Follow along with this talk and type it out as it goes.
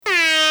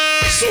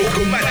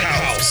Soca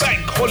Madhouse. Bank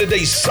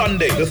Holiday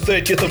Sunday, the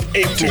 30th of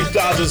April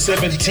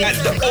 2017 at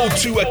the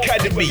O2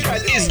 Academy,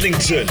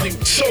 Islington.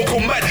 Soca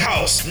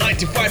Madhouse,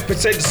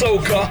 95%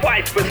 Soca,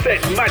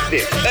 5%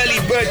 Madness. Early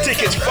bird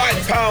tickets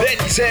 £5, then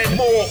 10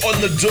 more on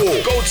the door.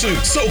 Go to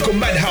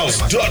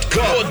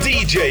socamadhouse.com. Or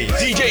DJ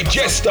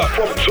Jester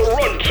from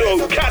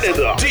Toronto,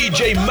 Canada.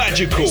 DJ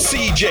Magical,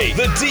 CJ,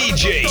 The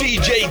DJ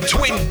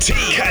Twin T,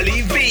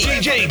 Cali V,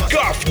 DJ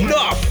Guff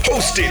Nuff.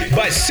 Hosted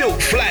by Silk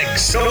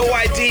Flags. No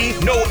ID,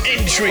 no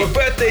entry. For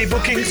birthday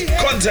bookings,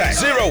 contact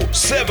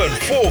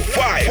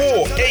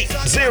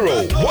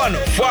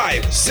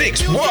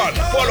 0745-480-1561.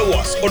 Follow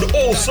us on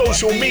all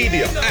social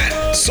media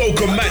at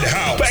Soca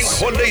Madhouse. Bank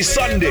Holiday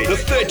Sunday, the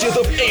 30th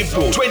of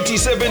April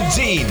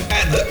 2017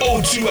 at the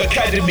O2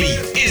 Academy,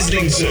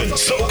 Islington.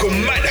 Soca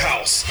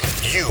Madhouse.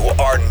 You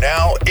are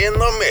now in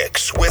the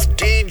mix with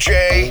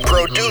DJ,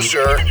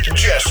 producer,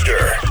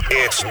 Jester.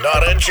 It's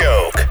not a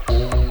joke.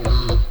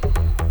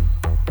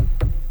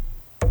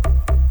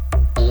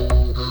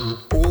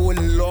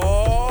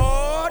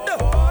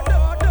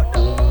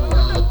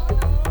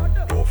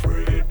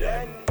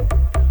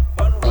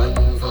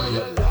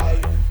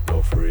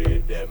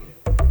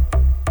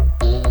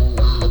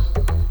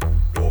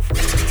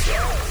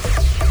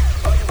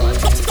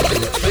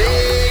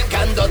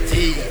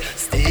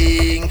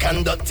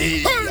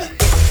 Dirty.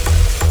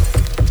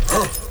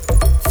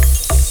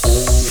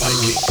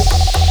 Viking.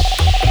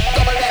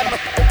 Double M.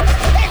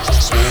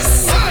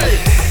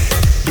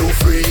 Don't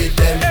free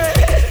them,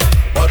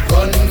 but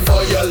run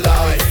for your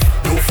life.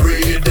 Don't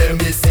free them,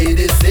 they say.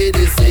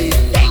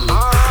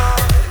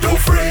 Don't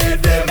free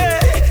them,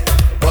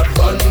 but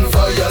run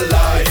for your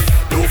life.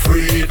 Don't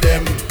free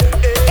them.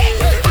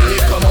 They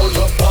come out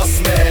of boss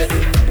mad.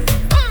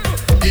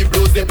 They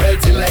blows the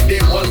belting like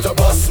they want to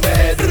boss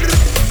mad.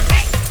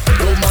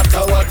 No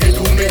matter what they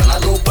do, me I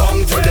go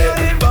bang to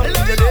them.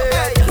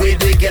 Way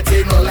they get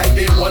in, not like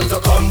they want to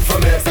come for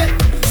me.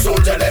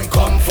 Soldier them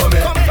come for me.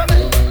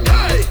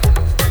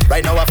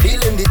 Right now I'm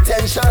feeling the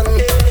tension,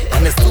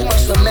 and it's too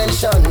much to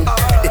mention.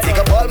 They take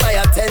up all my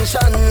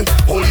attention.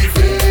 Holy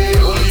faith,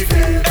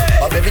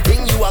 of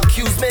everything you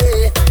accuse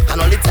me,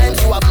 and all the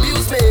times you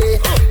abuse me,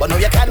 but no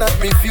you cannot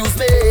refuse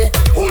me.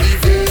 Holy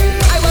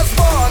faith. I was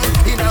born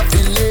in a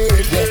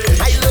village.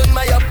 I learned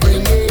my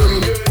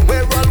upbringing,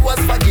 where all was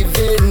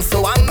forgiven.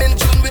 So I'm in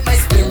tune with my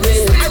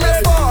spirit. I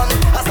was born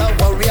as a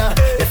warrior.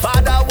 My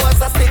father was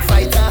a stick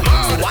fighter.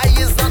 So why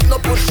is that no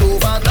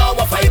pushover? Now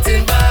we're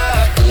fighting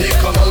back. They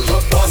come out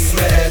of boss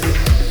mad.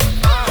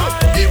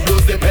 They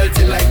blows the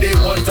belting like they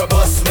want to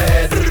boss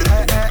mad.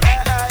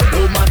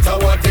 No matter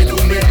what they do,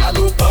 me I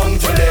go bang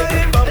to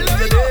them.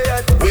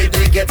 Way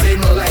they get in,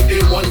 not like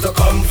they want to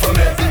come for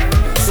me.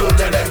 So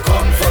tell them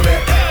come for me.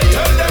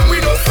 Tell them we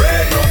don't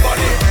afraid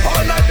nobody.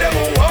 All of them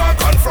will walk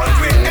confront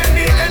with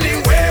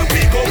anywhere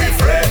we go. We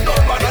afraid no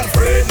man and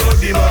afraid no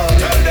demon.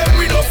 Tell them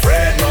we don't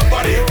afraid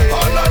nobody.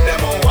 All of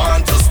them will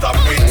want to stop.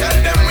 We tell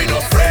them we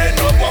don't afraid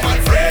no woman,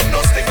 afraid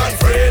no stick and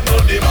afraid no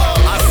demon.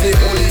 I say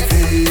Olive.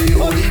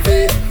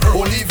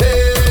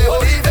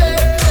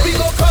 We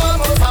go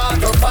come out hard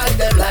to fight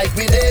them like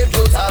we name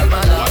total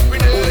man. Olive.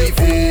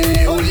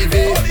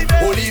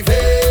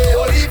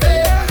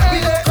 We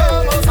go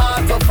come out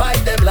hard to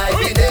fight them like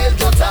we name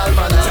total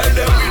man. Tell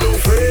them we don't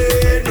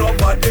afraid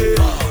nobody.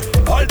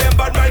 All them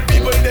bad mind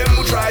people, them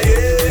who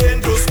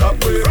trying to stop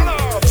me.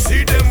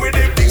 See them with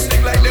a big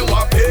stick like they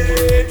want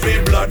paid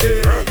with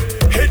bloody.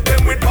 Hit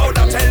them with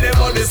powder, tell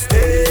them all the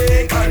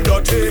stink and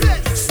dirty.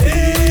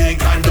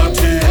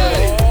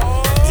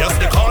 Yes,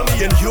 they call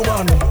me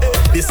inhuman,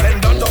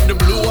 descendant of the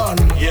blue one.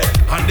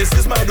 And this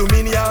is my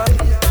dominion.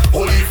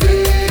 Holy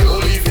faith.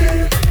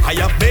 I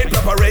have made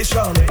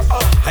preparation.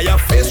 I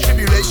have faced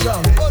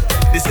tribulation.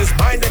 This is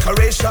my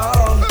decoration.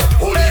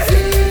 Holy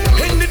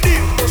faith. In the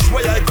deep bush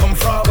where I come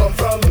from.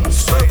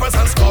 Serpents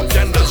and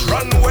scorpions just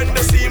run when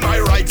they see my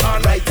right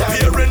hand.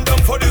 Bearing them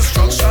for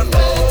destruction.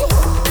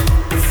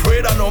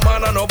 Afraid of no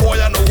man and no boy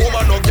and no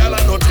woman, no girl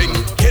and no thing.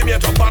 Came here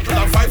to battle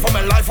and fight for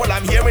my life while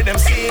I'm hearing them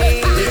sing.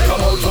 They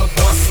come out of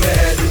boss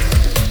mad.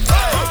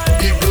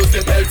 They blows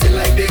the belting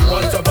like they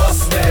want to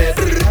boss mad.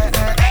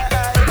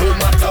 No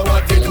matter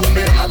what they do,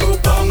 me I go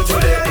bang to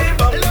them.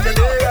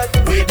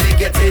 Way they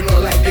get in,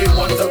 like they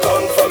want to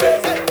come for me.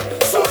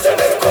 So tell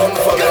them come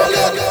for me.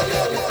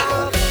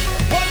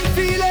 One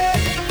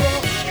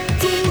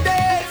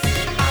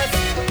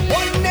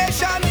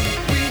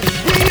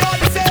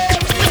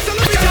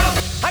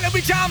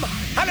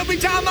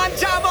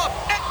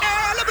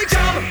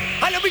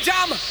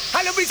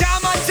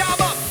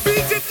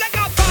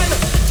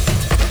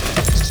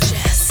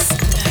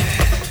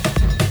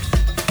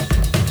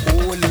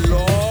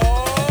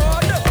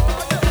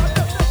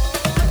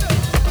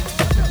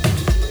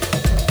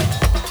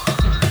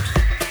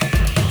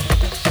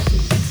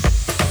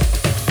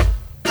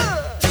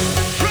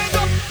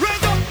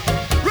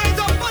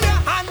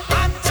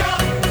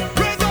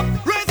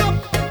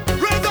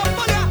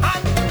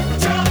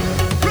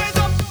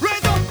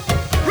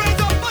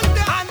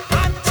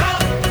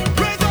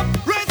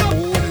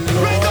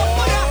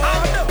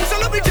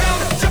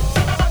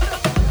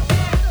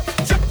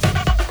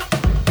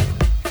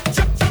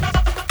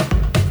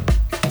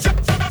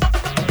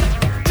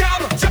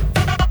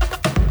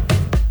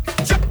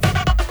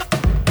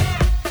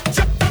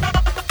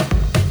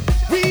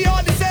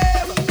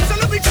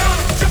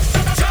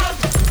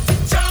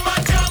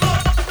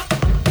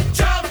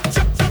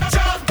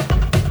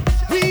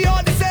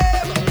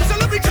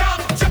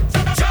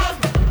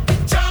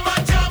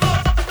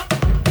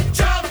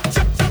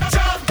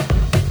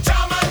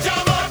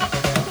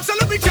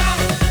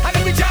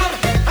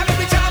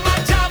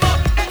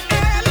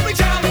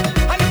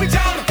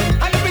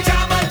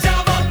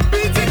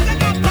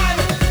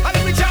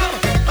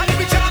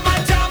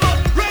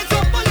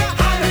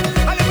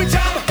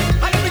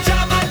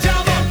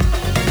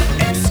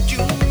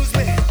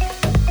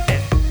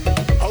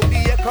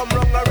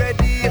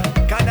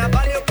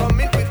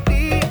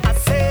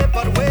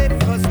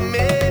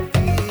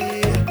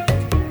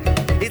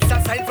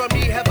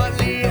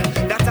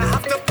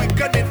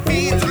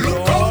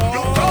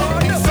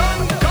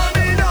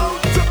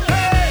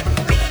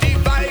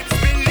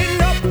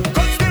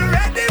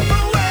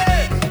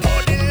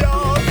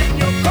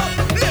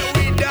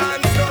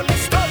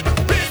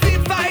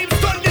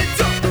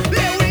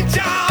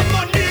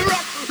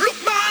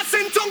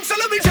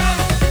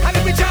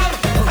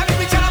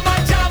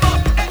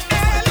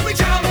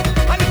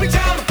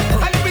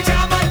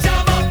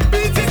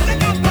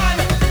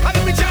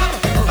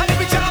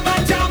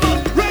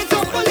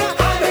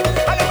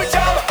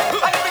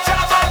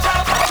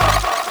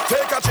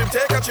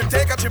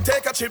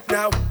chip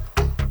now.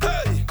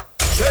 Hey,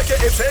 shake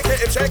it, shake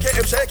it, shake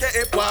it, shake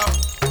it, wow.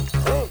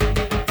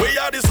 We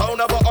are the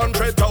sound of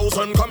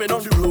 100,000 coming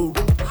on the road.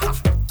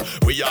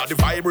 We are the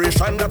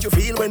vibration that you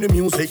feel when the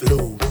music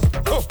lows.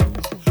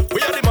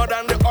 We are the mud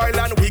and the oil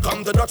and we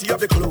come the dirty of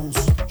the clothes.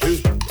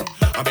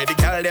 I made the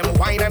girl them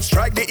wine and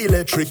strike the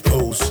electric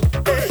pose.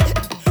 Hey,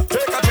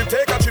 take a trip,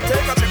 take a trip,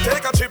 take a trip,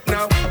 take a trip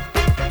now.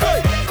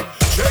 Hey,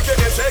 shake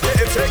it, shake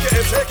it, shake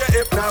it, shake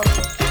it now.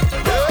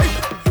 Hey,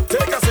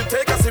 take a sip,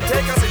 take a sip,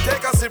 take a sip,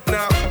 take a sip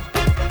now.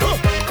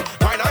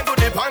 Wine and go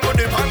dip, and go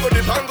dip, and go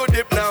dip, and go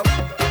dip now.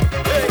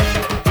 Hey,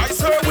 I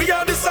swear we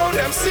are the sound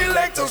them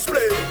selectors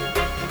play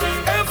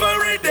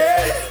every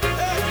day,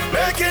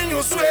 making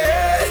you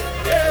sway.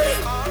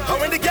 And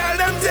when the girl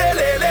them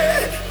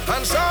telele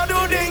and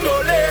shadow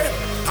dingole,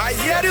 I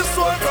hear the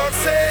soul talk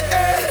say,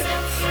 hey,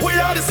 we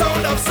are the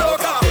sound of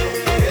soca.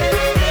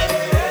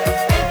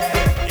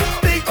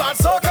 Big bad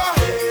soca.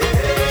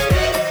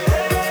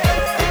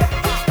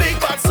 Big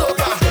bad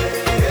soca.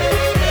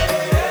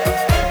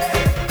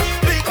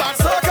 Big bad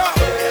soca.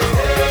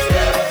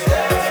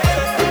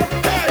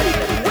 Hey.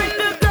 When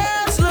the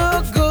girls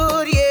look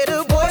good, yeah,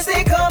 the boys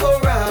they come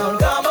around,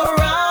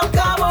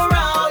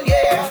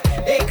 yeah,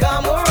 they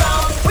come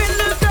around. When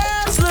the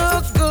girls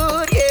look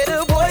good, yeah, the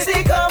boys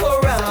they come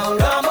around,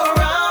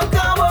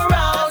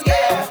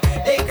 yeah,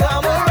 they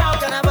come around.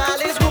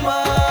 Carnival is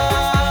woman,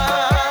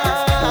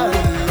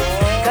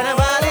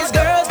 Carnival is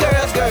girls,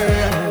 girls,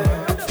 girls.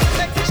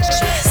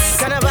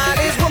 Carnival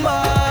is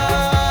woman,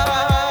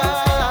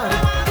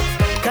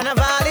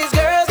 Carnival is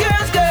girls,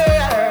 girls,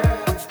 girls.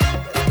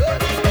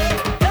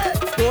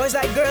 Boys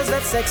like girls,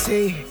 that's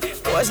sexy.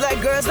 Boys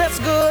like girls, that's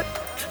good.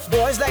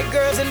 Boys like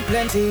girls in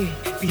plenty.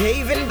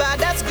 Behaving bad,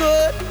 that's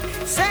good.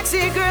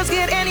 Sexy girls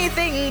get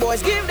anything.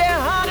 Boys give their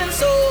heart and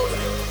soul.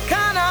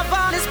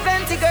 Carnival is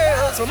plenty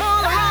girls from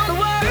all around the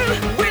world.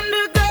 When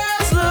the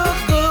girls look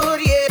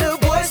good, yeah, the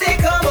boys they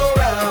come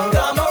around,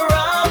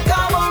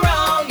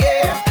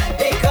 yeah,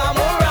 they come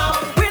around.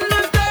 When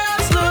the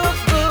girls look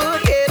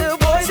good, yeah, the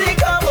boys they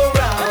come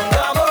around,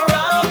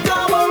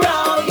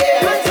 yeah.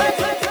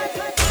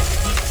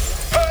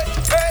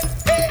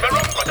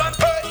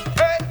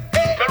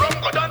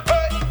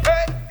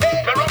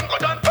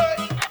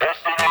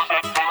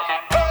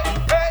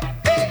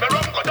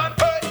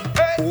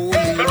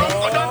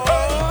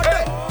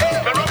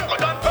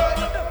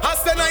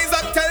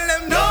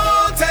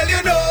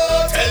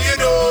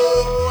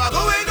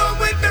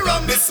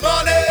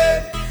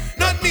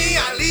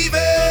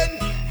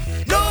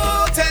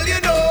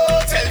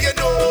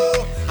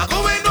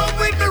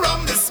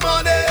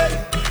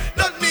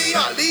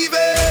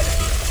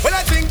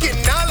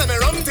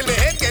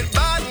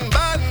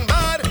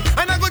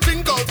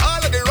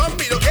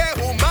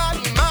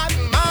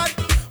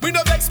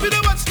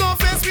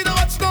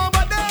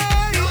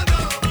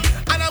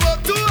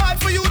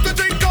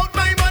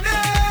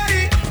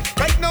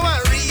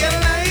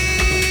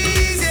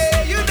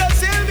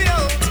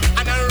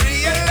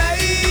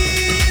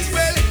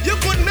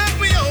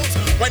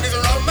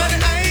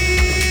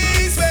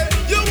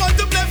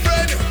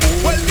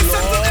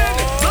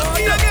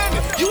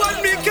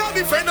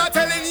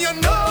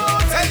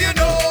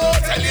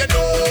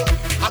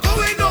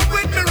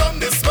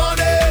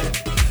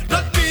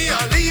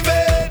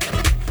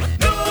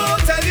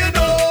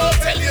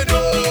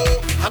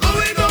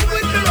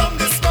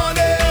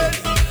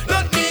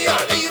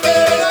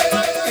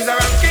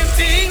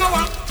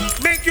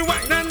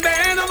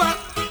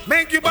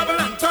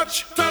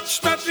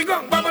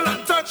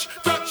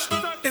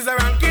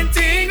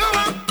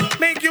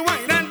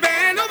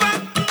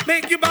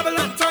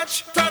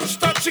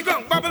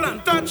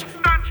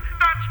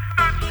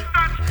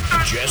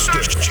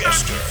 Jester.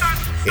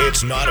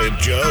 It's not a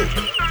joke.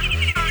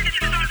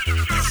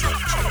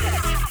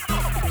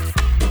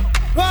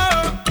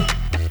 Whoa,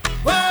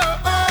 whoa,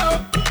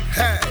 oh,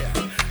 hey,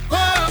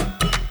 whoa,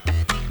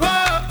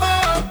 whoa,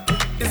 oh.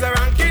 It's a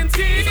ranking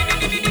team.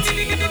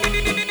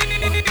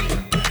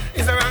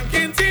 It's a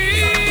ranking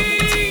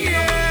team.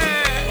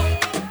 Yeah.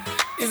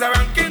 It's a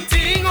ranking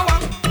team. Oh,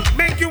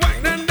 make you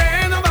wine and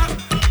bend over,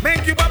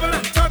 make you bubble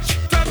and touch,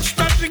 touch,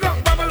 touch. You go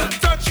bubble and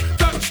touch,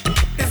 touch.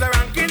 It's a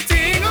ranking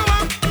team.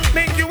 Oh,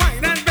 make you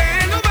wine and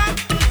bend over,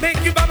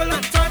 make you bubble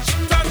and touch,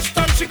 touch,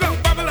 touch. You go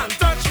bubble and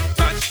touch,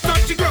 touch,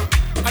 touch. You go.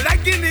 I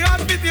like in the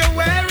outfit you're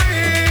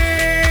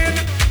wearing.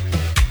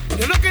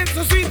 You're looking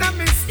so sweet and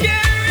me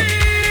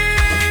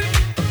scaring.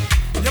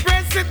 Your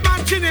bracelet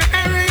matching your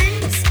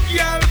earrings.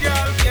 Girl,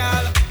 girl,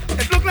 girl.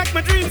 It look like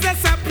my dreams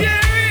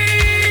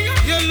disappearing.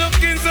 You're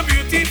looking so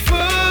beautiful.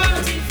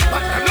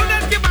 But I know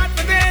that you're bad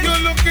for this.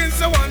 You're looking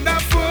so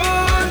wonderful.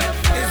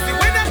 It's the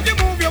way that you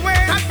move your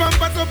waist. That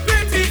bumper so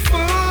plentiful.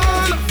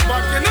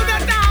 But you know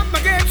that I'm my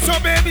game. So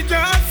baby,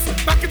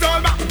 just back it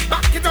all back.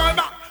 Back it all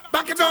back.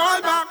 Back it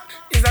all back.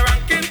 It's a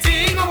ranking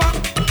thing over.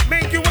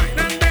 Make you wine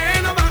and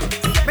bend over.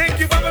 Make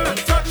you bubble and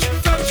touch,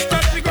 touch,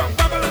 touch. You go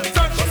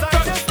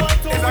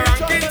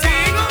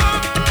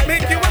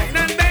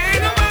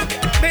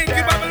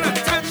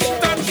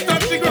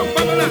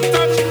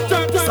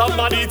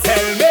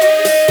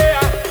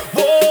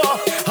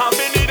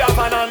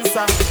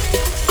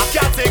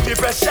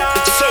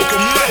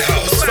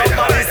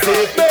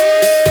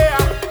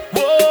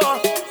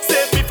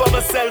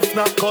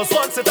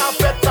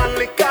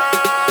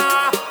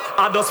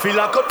Feel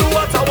I could do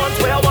what I want,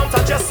 where I want,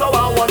 and just how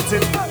I want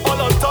it.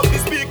 All on top, the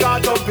speaker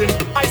jumping.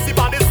 I see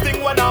by this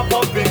thing when I'm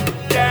pumping.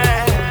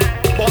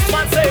 Yeah. Boss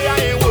man say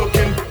I ain't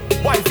working.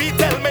 Wifey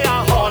tell me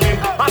I'm horny.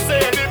 I say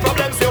any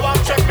problems you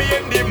want, check me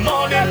in the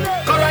morning.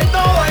 Cause right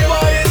now I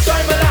want to enjoy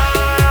my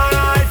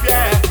life,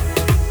 yeah.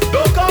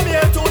 Don't come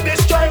here to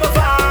destroy my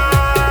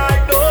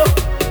vibe, no.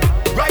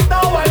 Right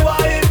now I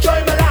want to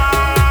enjoy my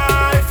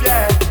life,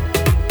 yeah.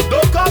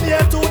 Don't come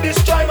here to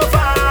destroy my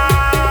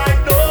vibe,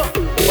 no.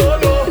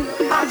 Oh no.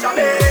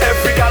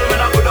 Every girl when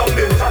I go down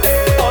there,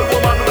 all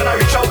woman when I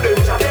reach out there.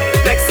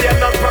 Next year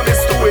not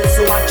promise to it,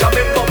 so I jam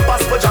in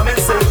bumpers for jamming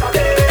say.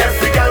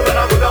 Every girl when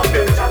I go down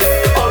there,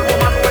 all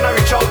woman when I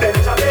reach out there.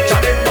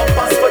 Jam in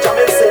bumpers for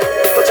jamming say,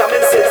 for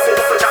jamming say,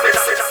 for jamming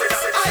say.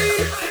 I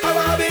have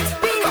a habit,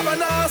 have a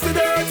nasty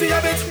dirty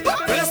habit.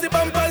 When I see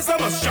bumpers I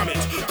must jam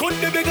it. Could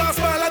be big or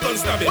small I don't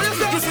stab it.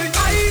 You see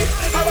I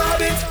have a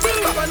habit,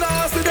 have a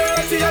nasty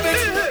dirty habit.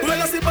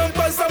 When I see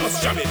bumpers I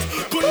must jam it.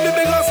 Could be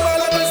big or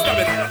small I don't stab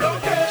it.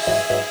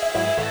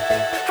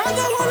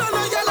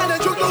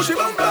 She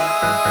bumper.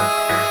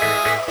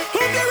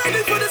 Hope you're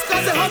ready for this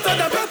cause it's hotter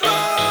than pepper.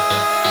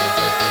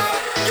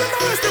 You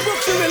know it's the book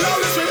she will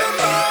always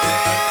remember.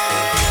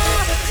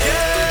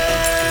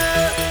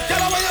 Yeah.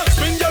 Girl, when you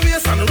swing your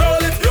waist and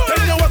roll it,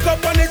 then you walk up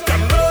on it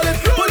and roll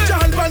it. Put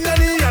your hand on your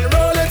knee and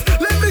roll it.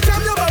 Let me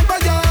jam your bumper,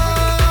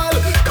 girl.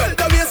 Bend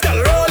the waist, girl,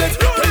 roll it.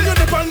 Then you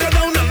dip and go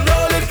down and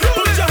roll it.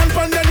 Put your hand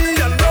on your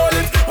knee and roll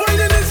it. While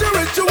it is your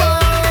ritual.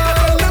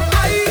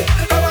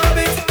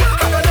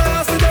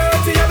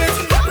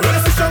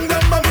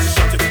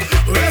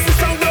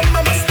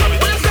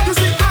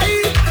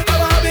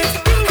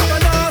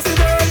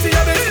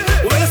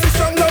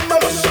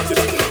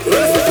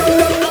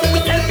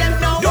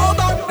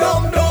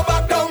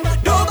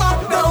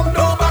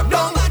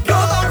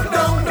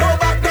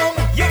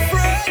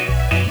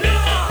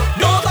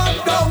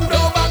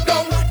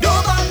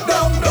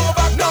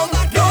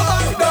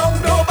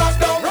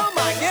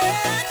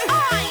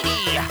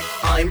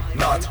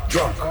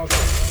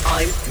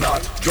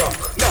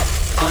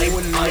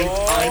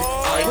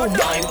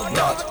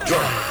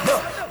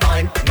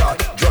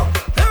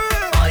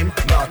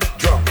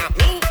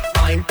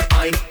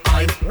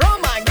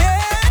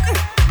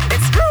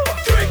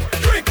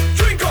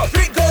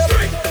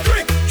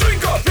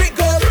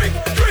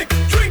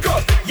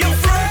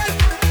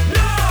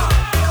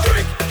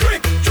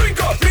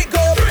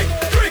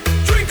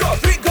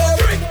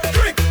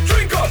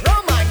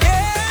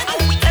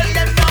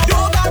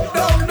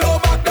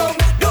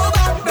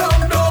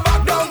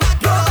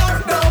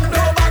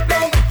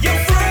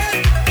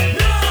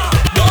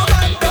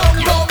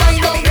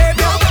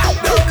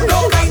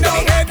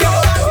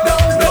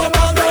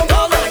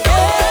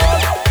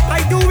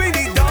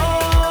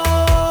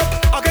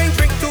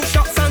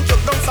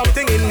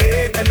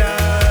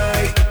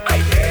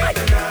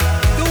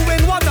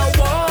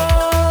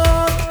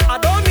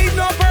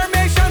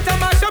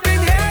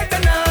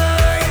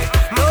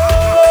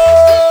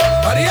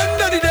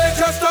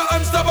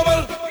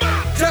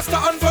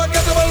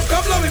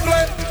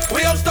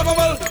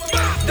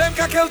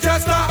 Kill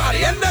Jester, at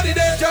the end of the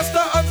day,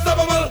 Jester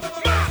unstoppable,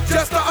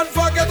 Jester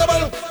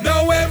unforgettable.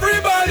 Now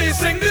everybody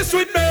sing this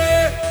with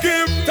me.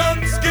 Give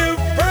thanks, give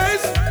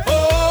praise,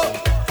 oh,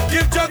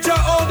 give Jaja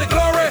all the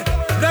glory.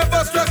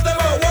 Never stress,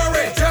 never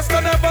worry,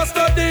 Jester never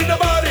study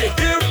nobody.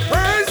 Give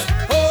praise,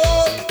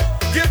 oh,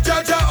 give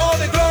Jaja all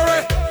the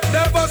glory.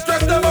 Never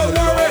stress, never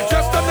worry,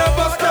 Jester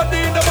never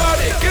study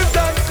nobody. Give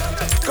thanks,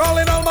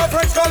 calling all my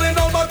friends, calling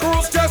all my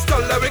crews,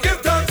 Jester, let me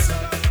give thanks.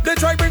 They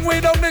try bring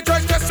we down, they try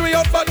stress we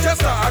up, but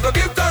Jester, I go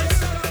give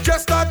thanks.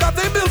 Jester got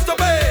the bills to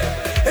pay.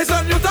 It's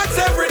a new tax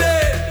every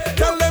day.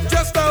 Tell them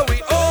Jester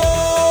we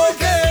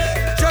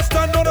okay.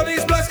 Jester know that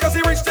he's blessed cause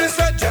he reached his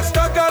end.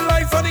 Jester got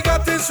life and he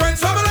got his friends.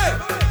 Family,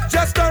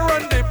 Jester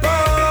run the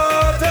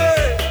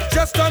party.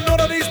 Jester know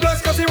that he's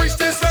blessed cause he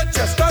reached his end.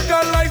 Jester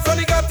got life and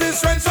he got his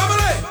friends.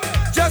 Family,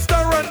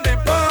 Jester run the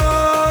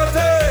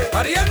party.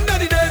 At the end of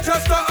the day,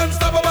 Jester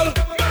unstoppable,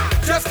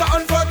 Jester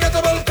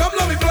unforgettable. Come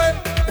let me play,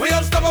 we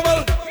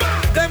unstoppable.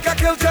 Them can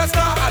kill Jester.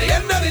 At the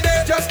end of the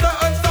day, Jester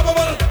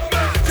unstoppable,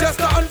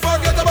 Jester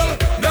unforgettable.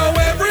 Now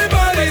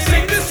everybody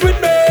sing this with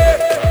me.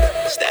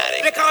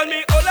 Static. They call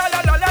me oh la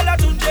la la la la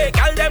Tunde.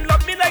 Call them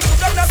love me like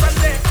Buddha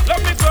Sunday.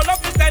 Love me grow, love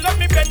me style, love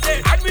me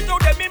bende. And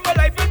without them in my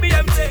life will be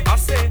empty. I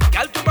say,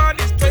 girl to man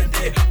is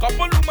 20,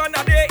 couple woman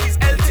a day is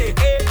healthy.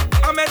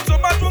 I met so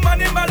much woman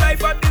in my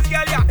life, and this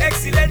girl you're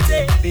excellent.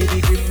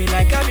 Baby, grip me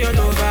like I'm your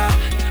Nova.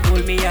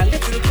 Hold me a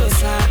little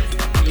closer.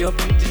 Your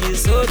beauty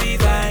is so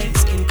divine,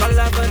 skin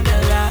color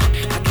vanilla.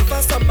 I give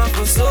her some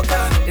for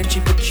soca, then she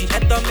put she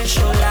head on my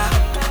shoulder.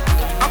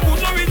 I put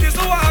her with this,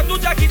 so I have to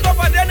jack it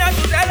up and then I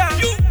have to tell her.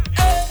 You,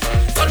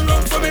 turn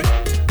round for me,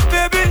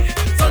 baby,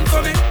 turn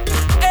for me.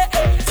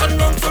 Turn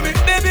round for me,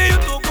 baby, you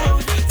too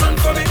good. Turn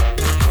for me,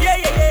 yeah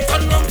yeah yeah.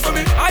 Turn round for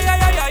me, ay ay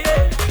ay ay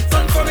ay.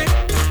 Turn for me,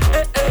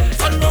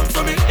 turn round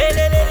for me, le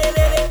le le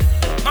le le.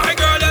 My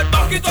girl, then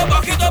back it up,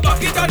 back it up,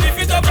 back it up,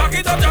 lift it up, jack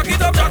it up, jack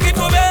it up, jack it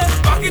for me.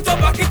 Back it up,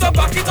 back it up,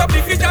 back it up,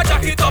 lift it up,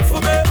 jack it up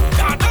for me.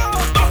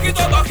 Back it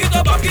up, back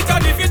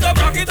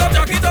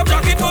it up,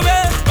 jack it for me.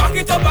 Back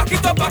it up, back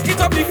it up, back it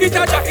up. If it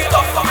a jack it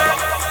up for me.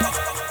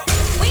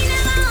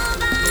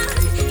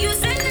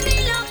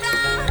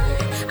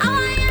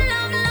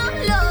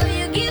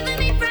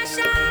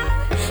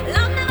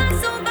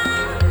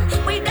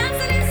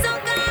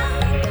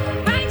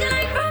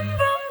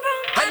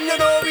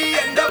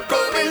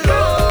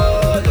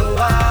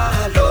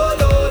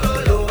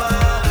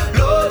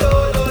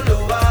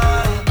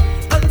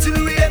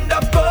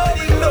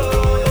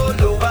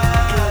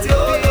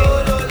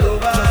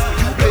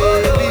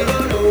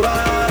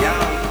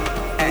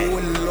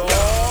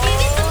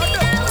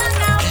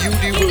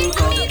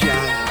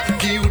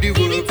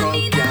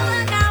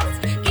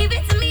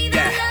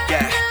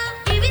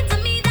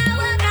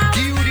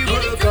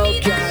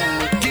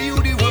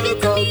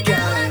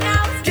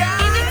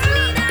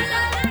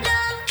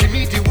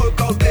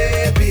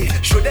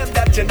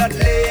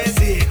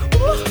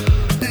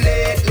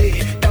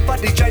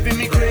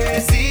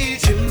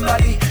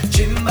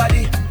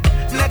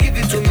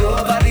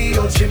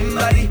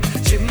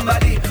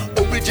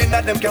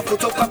 Them can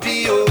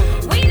photocopy you.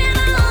 We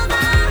never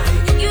over.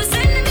 You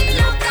send me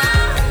loca.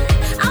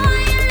 I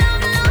want you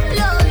love, love,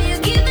 love. You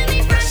giving me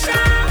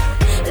pressure.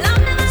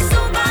 Love never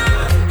sober.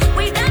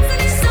 We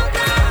dancing in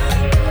soca.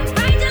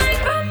 Ride you like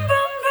brum,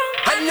 brum, brum.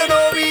 And you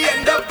know we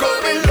end up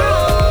going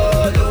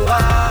low,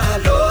 lower,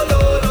 low,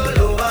 low, low,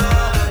 lower,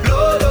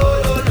 low,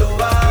 low, low,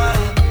 lower,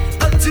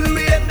 until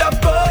we end up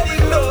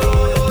going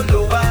low,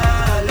 lower,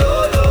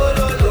 low, low,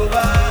 low,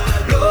 lower,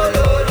 low,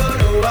 low, low,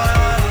 lower,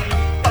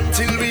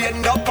 until we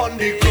end up on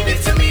the. Give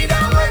it to me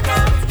that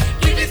workout.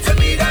 Give it to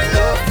me that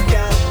love,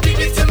 yeah. Give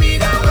it to me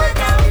that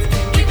workout.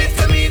 Give it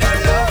to me that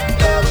love,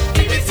 love.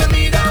 Give it to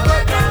me that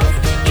workout.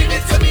 Give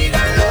it to me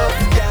that love,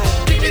 yeah.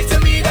 Give it to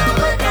me that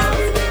workout.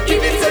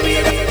 Give it to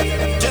me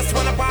that. Just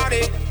wanna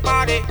party,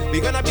 party. We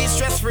gonna be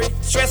stress free,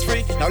 stress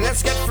free. Now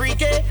let's get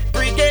freaky,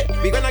 freaky.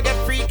 We gonna get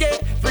freaky,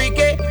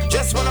 freaky.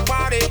 Just wanna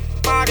party,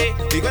 party.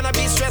 We gonna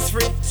be stress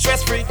free,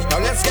 stress free. Now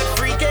let's get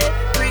freaky,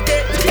 freaky.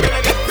 We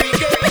gonna get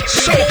freaky.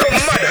 Soca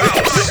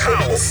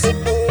Madhouse.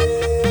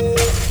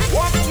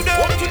 Walk to them,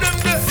 walk to them,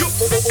 you.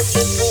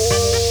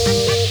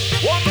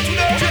 Walk to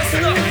them,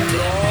 Jester.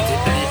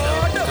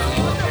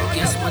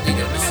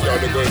 All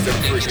the girls them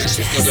freaky, it's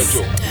not a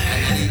joke.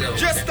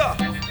 Jester,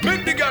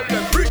 make the girl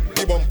them freak.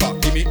 The bumper,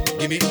 gimme,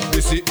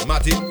 Missy,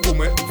 Matty,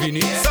 Ume,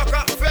 Vini,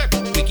 Soca, Fek,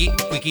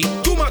 Wiki,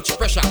 too much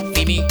pressure,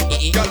 Vini,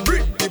 girl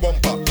bring the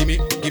bumper, gimme,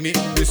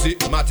 Missy,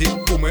 Matty,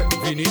 Ume,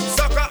 Vini,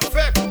 Soca,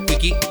 Fek,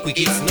 Wiki,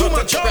 it's too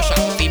much pressure,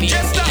 Vini,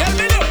 Jester, get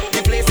me up,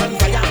 the place on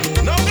fire,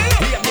 now get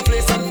up, we have the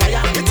place on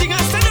fire, the thing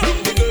has stand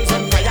up, the girls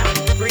on fire,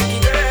 freaky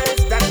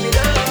girls, that me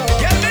love,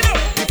 get me up,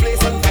 the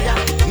place on fire,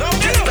 now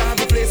get up,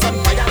 the place on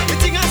fire, the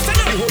thing has stand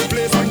up, the whole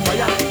place on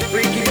fire,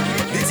 freaky,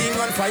 the thing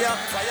on fire,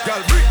 girl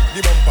bring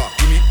the bumper,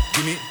 gimme,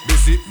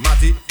 Missy,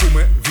 Matty,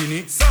 Ume,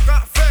 Vini,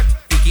 Soca, Fek,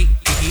 Wiki,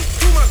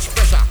 too much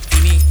pressure,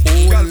 Vini,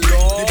 girl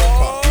bring the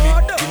bumper,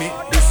 gimme,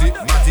 Missy,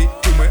 Matty,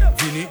 Ume,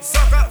 Vini,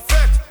 Soca,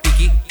 Fek,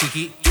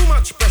 Wiki, too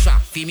much pressure,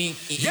 Vini,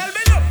 girl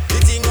bend up, the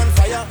thing on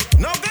fire,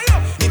 now get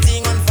up, the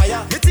thing on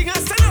fire, the thing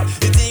has stand up,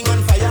 the thing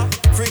on fire,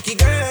 freaky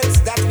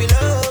girls that we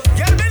love,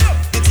 girl bend up,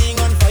 the thing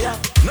on fire,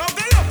 now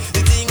get up,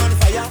 the thing on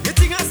fire, the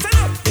thing has stand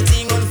up, the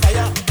thing on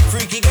fire,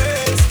 freaky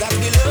girls that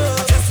we love.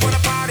 I just wanna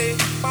party,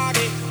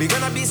 party, we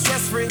gonna be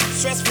stress free,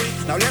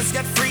 now let's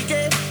get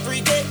freaky,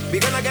 we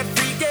gonna get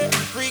freaky,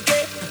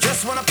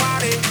 just wanna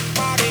party,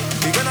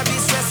 we gonna be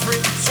stress free,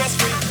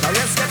 now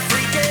let's get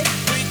freaky,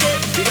 we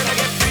gonna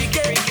get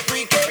freaky,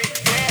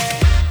 yeah.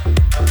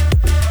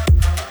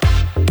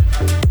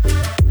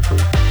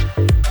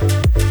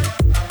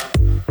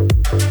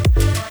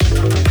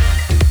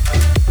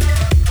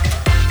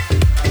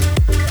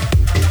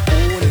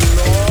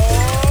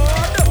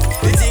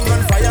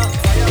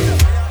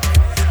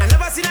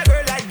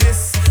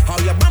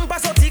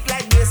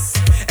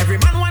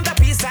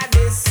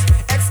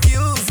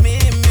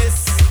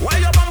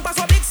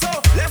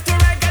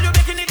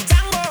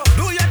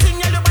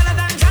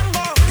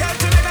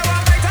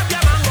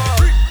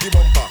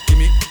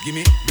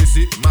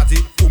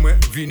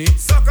 Vini,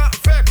 Soca,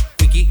 Fek,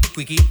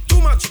 Wiki,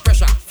 too much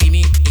pressure,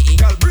 Vini,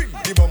 girl bring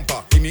the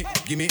bumper, gimme,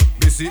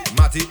 Missy,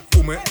 Matty,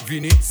 Ume,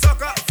 Vini,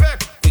 Soca,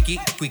 Fek,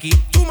 Wiki,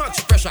 too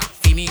much pressure,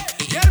 Vini,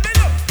 girl bend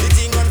up, the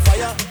thing on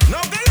fire,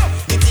 now get up,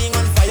 the thing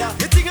on fire,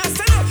 the thing has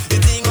stand up, the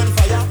thing on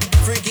fire,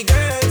 freaky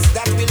girls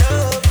that we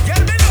love,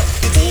 girl bend up,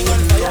 the thing on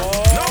fire,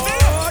 now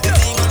get up, the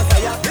thing on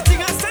fire, the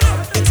thing has stand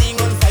up, the thing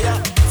on fire,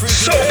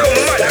 freaky Soca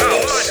girls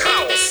Madhouse.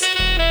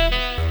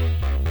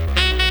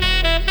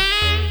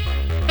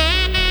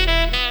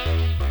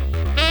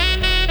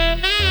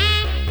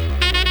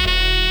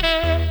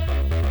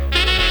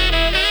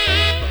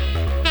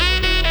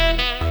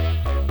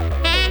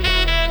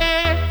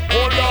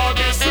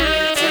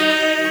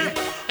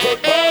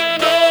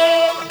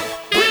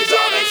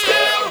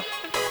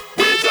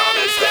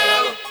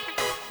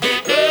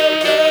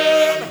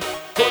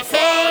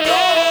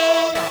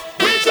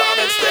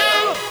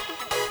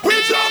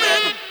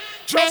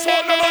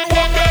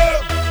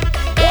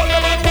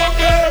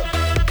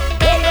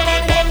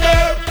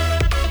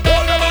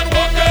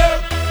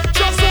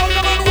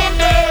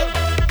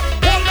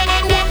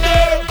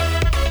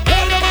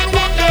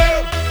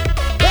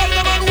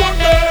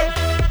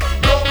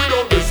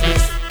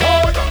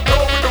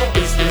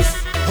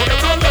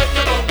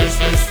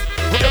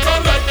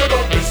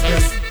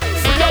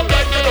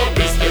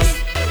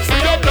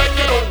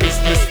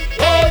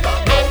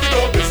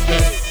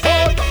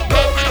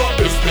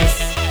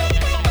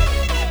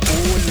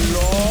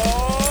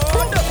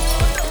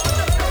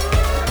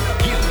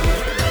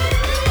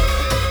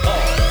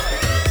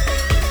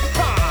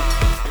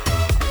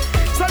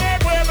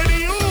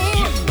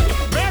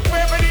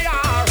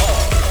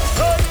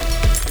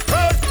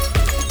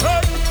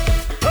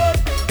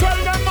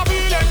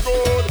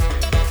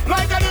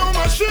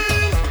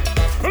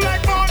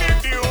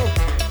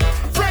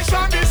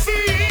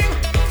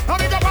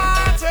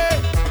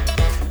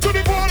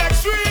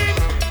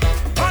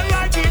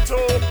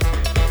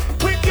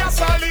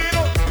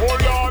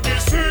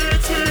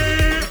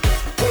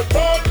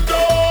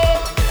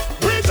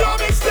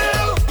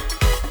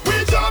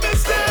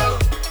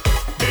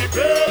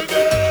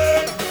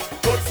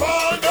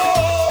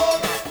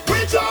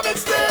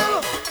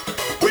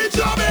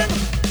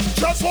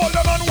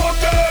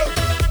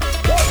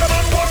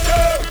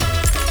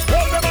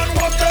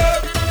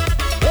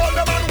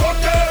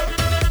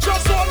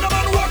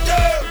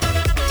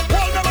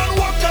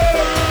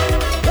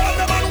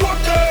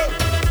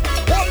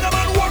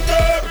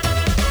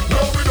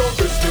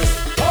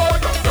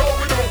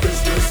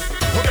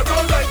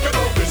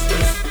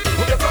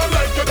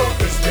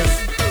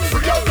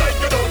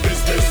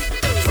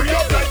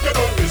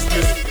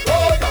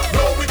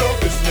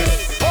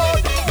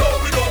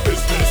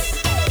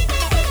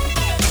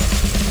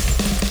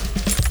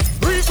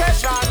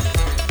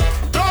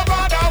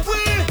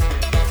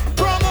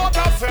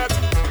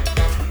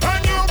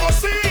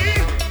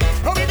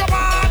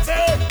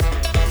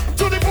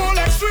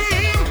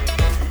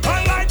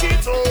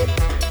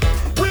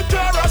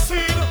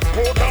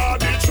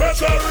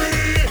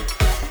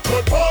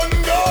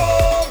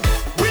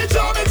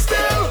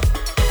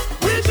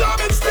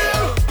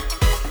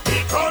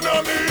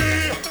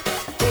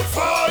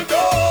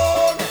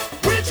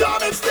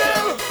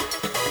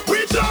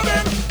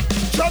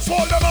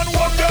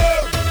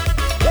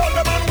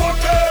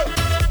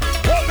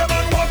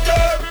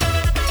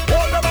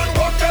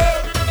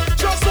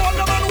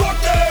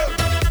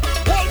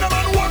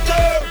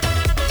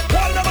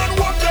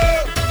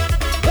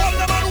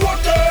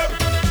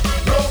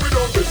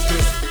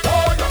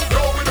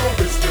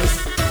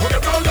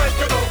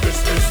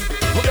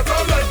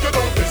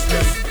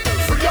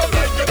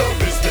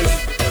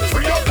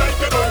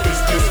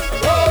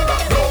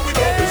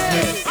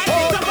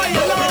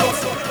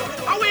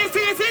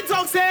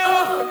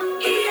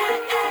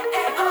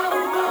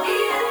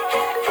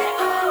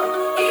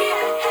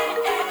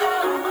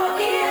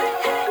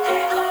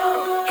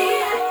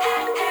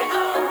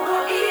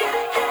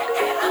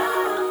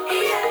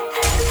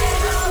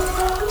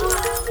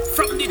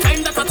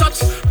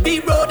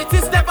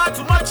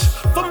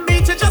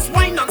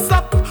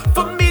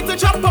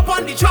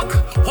 the truck.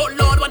 Oh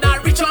Lord, when I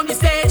reach on the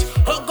stage,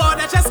 oh God,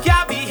 I just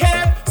can't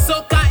behave.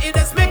 Soca, it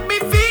just make me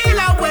feel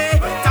away.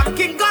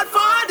 Thanking God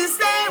for this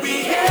day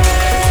we here.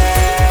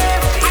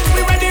 And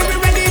we ready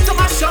to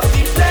mash up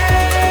the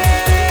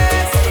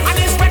place. And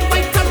it's red,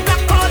 white, and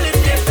black all in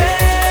the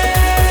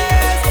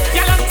face.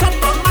 Girl on top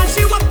of man,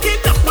 she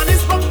walking up on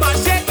his bumper,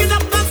 shaking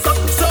up and so.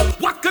 So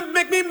what could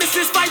make me miss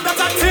this fight? That's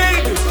a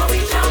thing.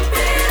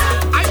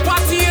 I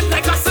party it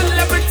like a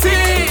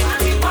celebrity.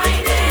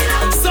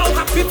 So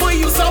happy for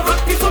you, so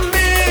happy for me.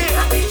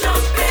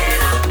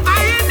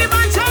 I ain't the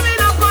man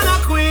jamming up on a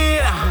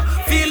queen,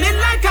 feeling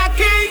like a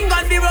king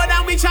on the road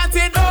and we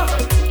chanting oh.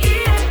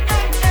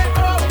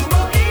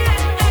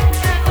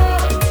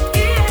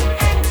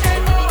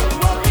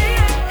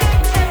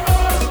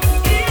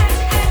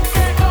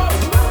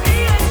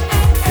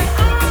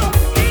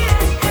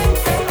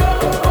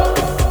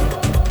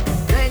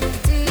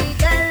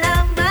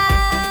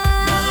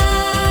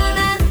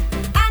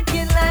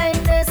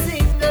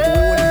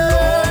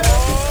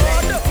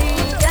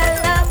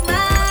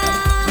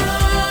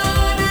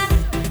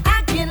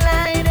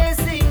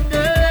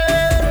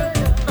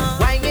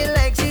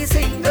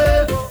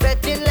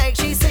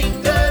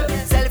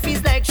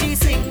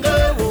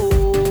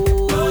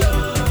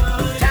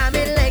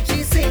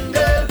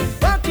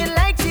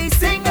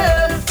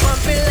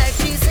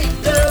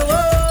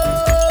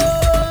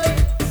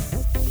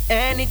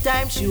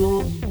 Anytime she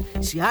home,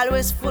 she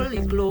always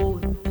fully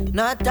clothed,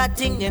 not a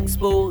thing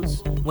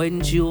exposed.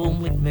 When she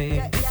home with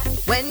me,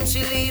 when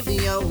she leave the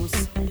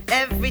house,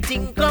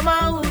 everything come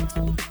out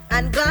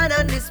and gone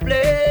on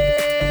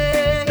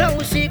display. Now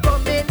she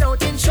coming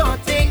out in short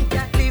thing,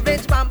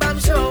 cleavage bam bam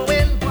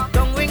showing,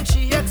 tongue ring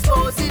she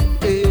exposing.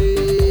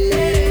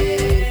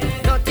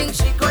 Nothing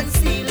she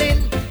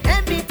concealing,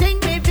 everything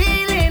me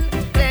feeling.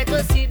 Glad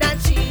to see that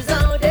she's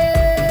out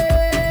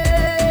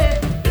there.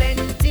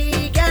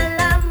 Plenty gal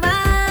a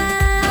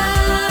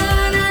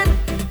man,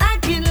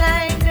 acting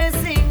like the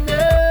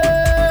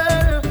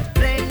singer.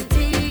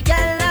 Plenty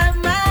gal a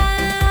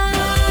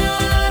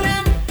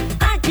man,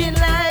 acting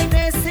like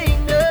the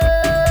singer.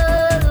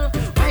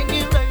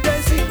 Whining like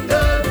the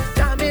singer,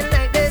 jamming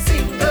like the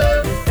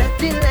singer,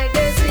 acting like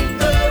the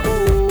singer. Oh,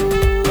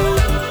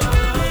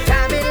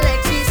 jamming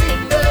like she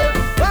singer,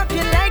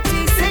 walking like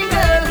she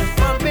singer,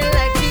 bumping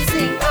like she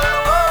singer. Oh,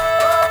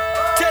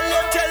 Tell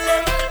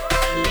them.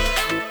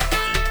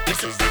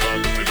 This is the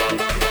one. This is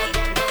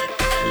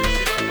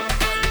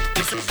the one.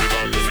 This is the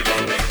one.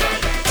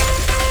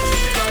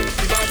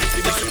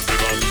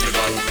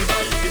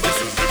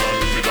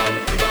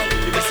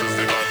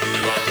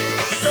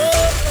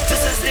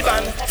 This is the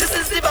band, this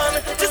is the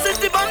band, this is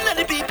the band that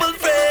the people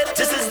fed.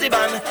 This is the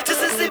band,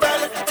 this is the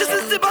band, this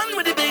is the band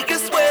with the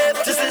biggest wave.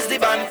 This is the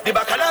band, the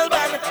bacchanal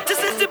band. This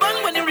is the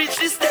band when you reach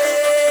the stage.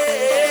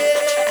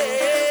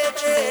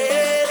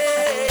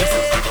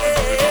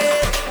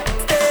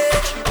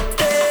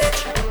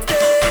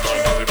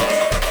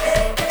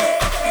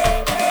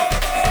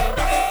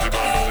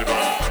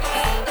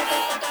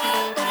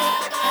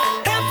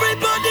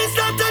 Everybody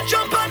start to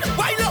jump and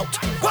wild out,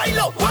 wild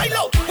out, wild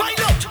out, wild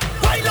out,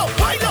 wild out,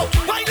 wild out,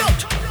 wild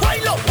out,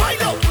 wild out,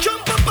 wild out,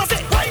 jump up and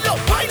say wild out,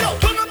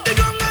 turn up the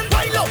gong and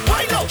wild out,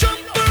 jump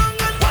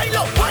around and wild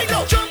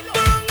out, jump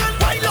around and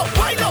wild out,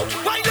 wild out,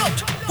 wild out,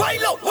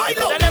 wild out, wild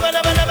out.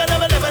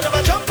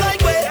 Never jump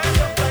like we.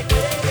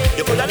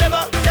 You coulda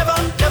never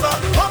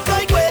pump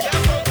like we.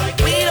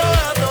 We don't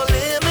have no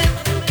limit.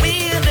 We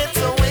in it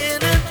to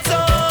win it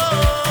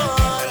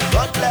all.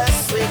 God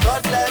bless we.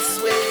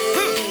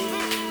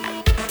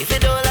 If you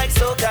don't like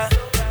soca,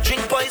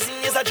 drink poison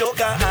is a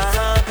joker.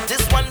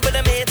 This one for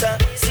the meter.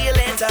 See you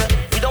later.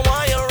 We don't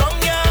want you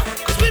wrong, yeah.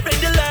 'Cause we bring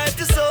the life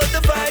to soul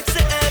the vibes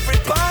to every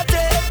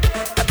party.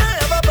 And I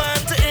have a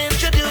band to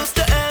introduce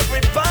to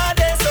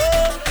everybody. So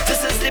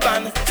this is the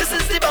band, this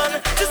is the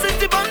band, this is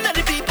the band that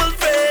the people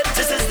fed.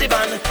 This is the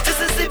band, this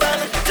is the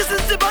band, this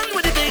is the band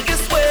with the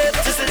biggest wave.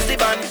 This is the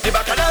band, the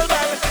bacchanal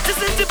band. This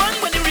is the band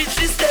when you reach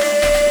the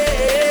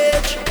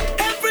stage.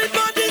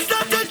 Everybody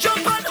start to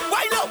jump and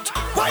wild out,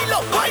 wild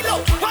out, wild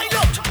out, wild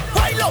out,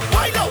 wild out,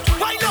 wild out,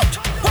 wild out,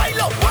 wild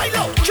out, wild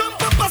out,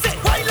 jump up and say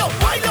wild out,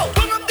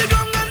 turn up the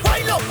gong and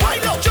wild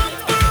out, jump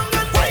around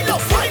and wild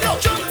out,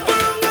 jump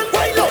around and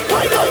wild out.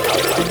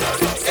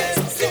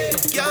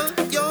 Girl,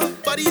 your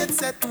body it's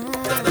set.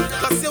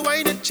 Cause you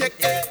wine and check.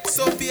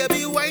 So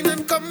baby, wine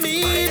and come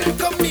in. I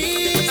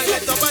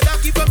get up a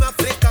ducky from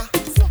Africa.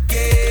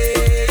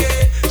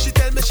 Yeah. She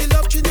tell me she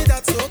love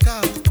Trinidad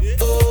soca.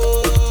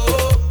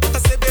 Oh, I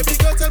say baby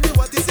girl, tell me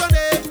what is your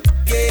name?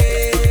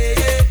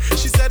 Yeah.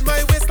 She said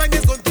my waistline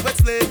is going to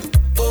explain.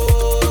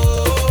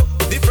 Oh,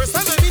 the first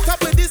time I meet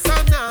up with this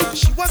Anna,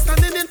 she was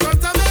standing in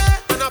front of me,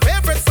 and her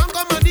favorite song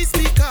come on the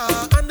speaker,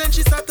 and then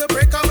she started to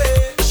break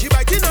away. She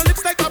biting her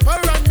lips like a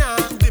piranha,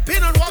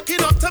 dipping and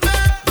walking up to me,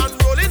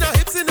 and rolling her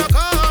hips in a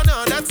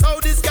corner. That's how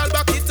this girl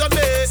back it on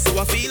me. So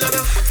I feel on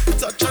her,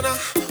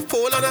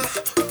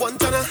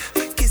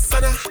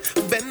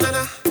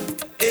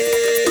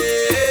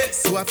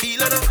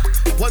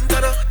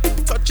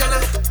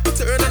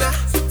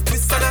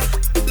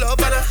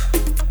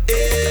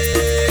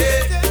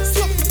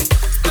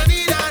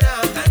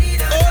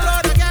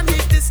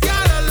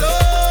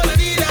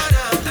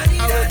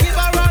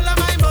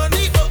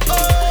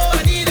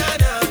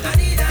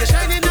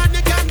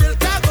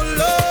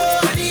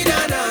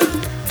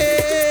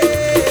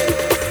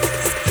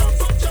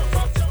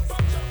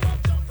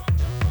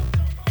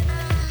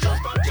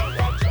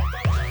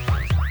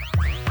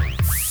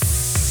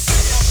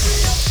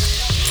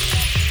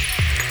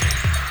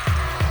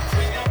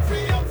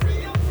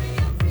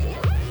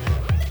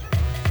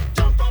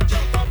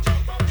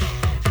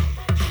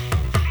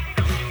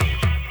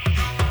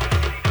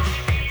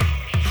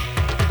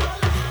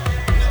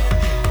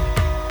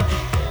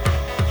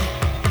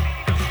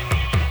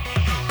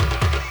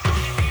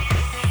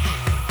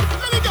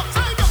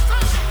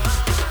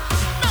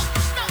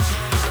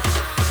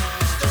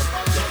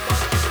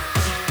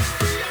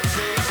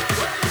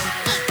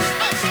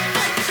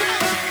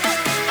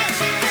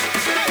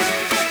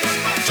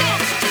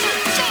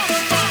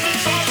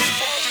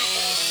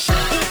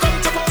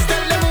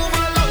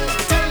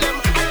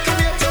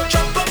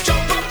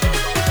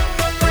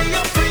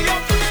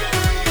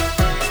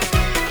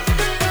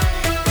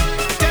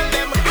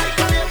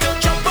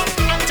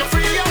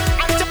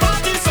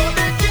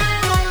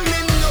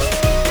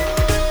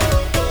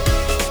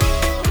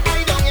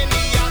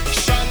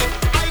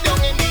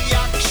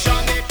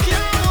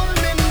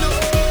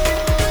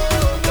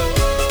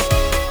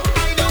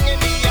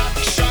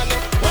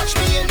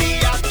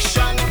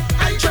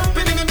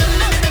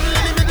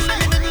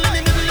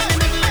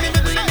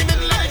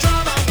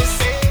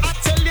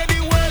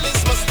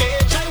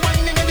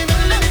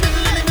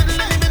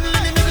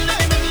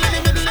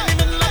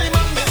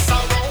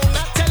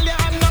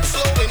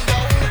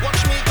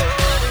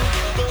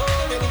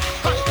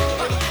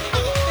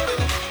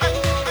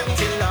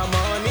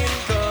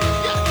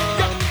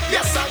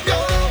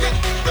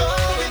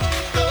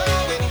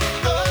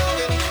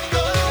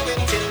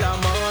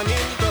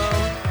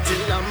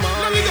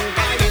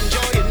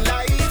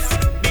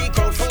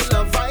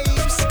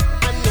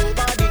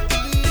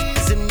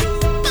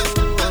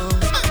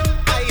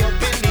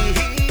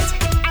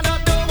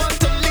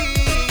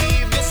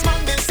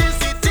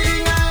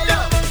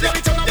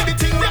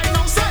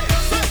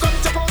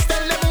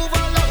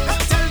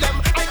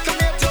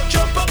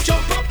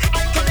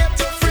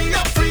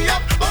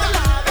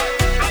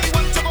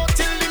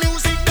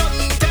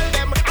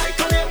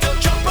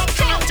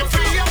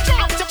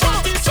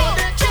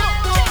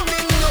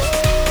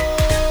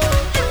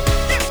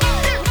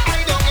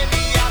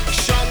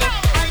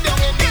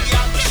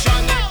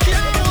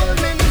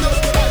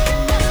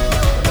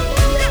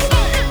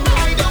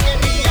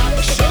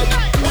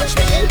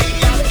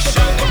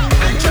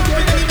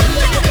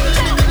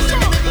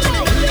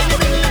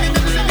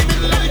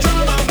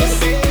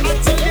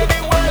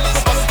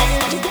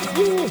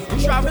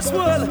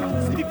 Travis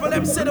World. The people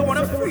them say they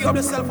wanna free up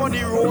themselves on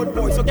the road,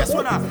 boy. So guess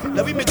what now?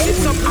 Let me mix it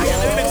some iron,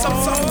 let me mix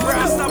some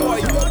brass now,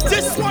 boy.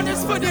 This one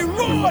is for the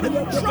road.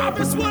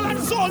 Travis World and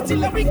Salty,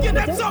 let me give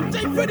them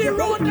something for the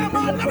road, now,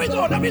 man. Let me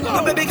go, let me go.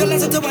 Oh, baby girl,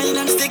 let's to wine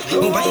and stick.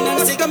 Wine and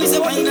stick, I'm say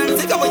wine and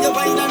stick. When you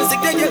wine and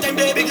stick, take your time,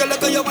 baby girl.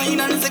 Look at your wine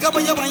and stick.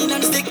 When you wine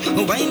and stick,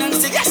 wine and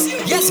stick. Yes,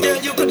 yes, girl,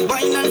 you could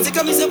wine and stick.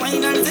 I'm say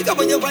wine and stick.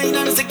 When you wine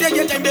and stick, take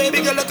your time,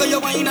 baby girl. Look at your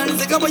wine and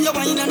stick. When you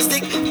wine and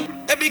stick.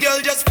 Every girl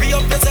just free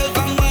up yourself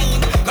and wine.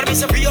 Gotta be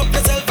so free up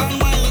yourself and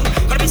wine.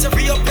 Gotta be so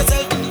free up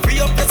yourself, free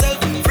up yourself,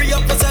 free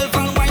up yourself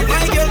and wine.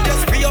 My girl,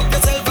 just free up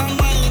yourself and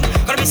wine.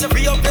 Gotta be so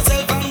free up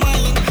yourself and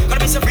wine. Gotta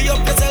be so free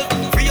up yourself,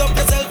 free up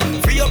yourself,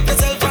 free up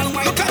yourself and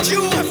wine. Look at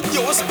you,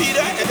 you speed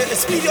the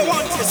speed you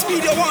want, the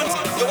speed you want.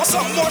 You want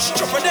some more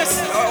stupidness,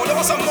 you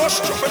want some more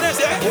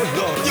stupidness, yeah.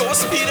 You want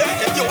speed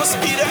you want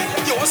speed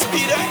you want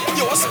speed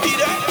you want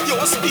speed you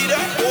want speed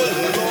oh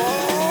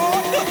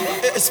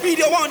Lord, speed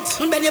you want.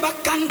 Bend your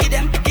back and give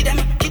them, give them,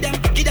 give them,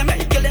 give them,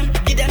 give them,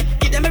 give them,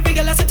 give them. Every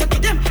girl I said to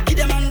give them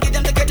and give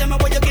them to get them.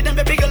 What you give them,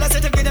 every girl I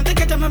said to give them to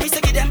get them. Me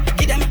say give them,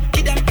 give them,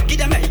 give them, give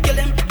them, give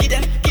them, give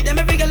them, give them.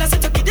 Every girl I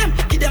said to give them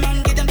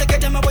and give them to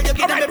get them. What you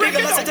give them, every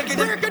girl I said to give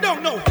them. Break it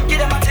down now. Give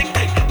them a tick,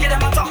 give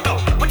them a talk now.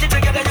 Put it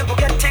together, you go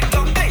get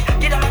TikTok.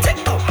 Give them a tick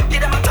now,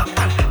 give them a talk.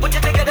 Put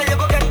it together, you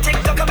go get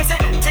TikTok. Me say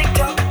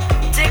TikTok,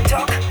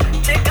 TikTok,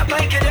 TikTok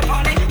like it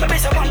upon it. Me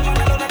say one man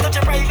alone, I touch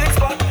a private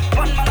spot.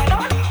 One man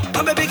alone.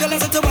 I'm a big girl, I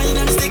said to wine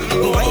and stick.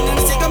 Wine and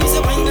stick, I'm say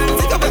wine and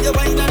stick. When you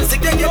wine and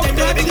stick, then get them.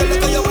 Baby girl,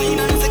 look at your wine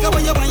and stick.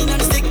 When you wine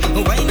and stick,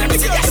 wine and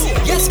stick. Yes,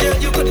 yes, girl,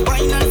 you could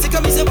wine and stick.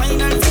 I'm say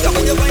wine and stick.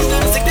 When you wine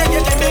and stick, then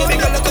get them.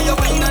 Baby girl, look at your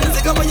wine and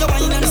stick. When you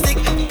wine and stick,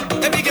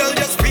 every girl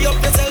just free up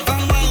yourself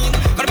and wine.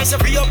 Gotta be so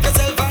free up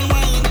yourself and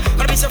wine.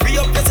 Gotta be so free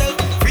up yourself,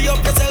 free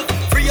up yourself,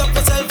 free up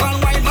yourself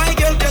and wine. My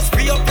girl, just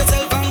free up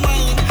yourself and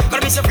wine.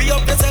 Gotta be so free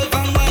up yourself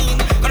and wine.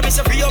 Gotta be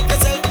so free up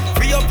yourself,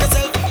 free up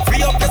yourself,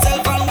 free up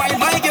yourself and wine.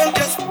 My girl,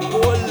 just.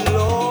 Oh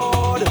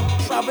Lord,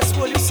 Travis,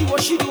 well, you see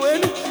what she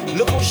doing?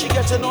 Look how she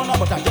getting on now,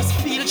 but I just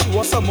feel she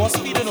wants some more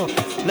speed, you know.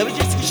 Let me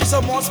just give you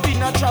some more speed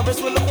now, Travis.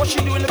 Well, look what she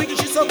doing. Let me give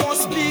you some more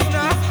speed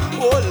now.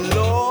 Oh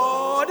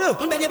Lord.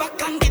 Bend your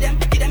back and give them,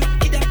 give them,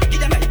 give them, give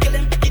them, give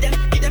them, give them,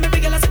 give them. Every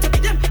girl I said to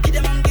give them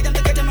and give them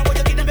to get them. What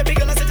you give them? Every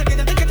girl I said to give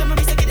them to get them.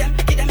 Me say give them,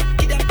 give them,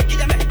 give them, give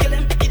them, give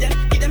them, give them,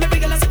 give them. Every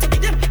girl I said to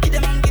give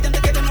them and give them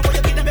to get them. What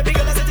you give them? Every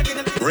girl I said to give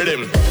them.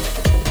 Rhythm.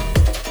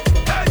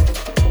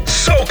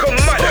 Soca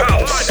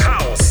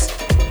Madhouse.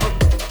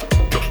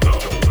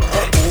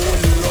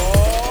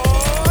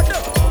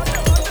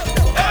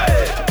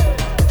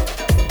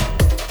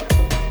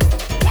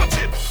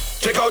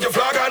 Take out your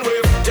flag and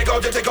wave. Take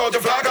out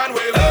your flag and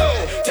wave.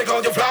 Take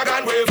out your flag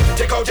and wave.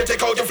 Take out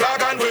your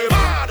flag and wave.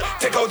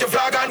 Take out your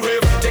flag and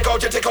wave. Take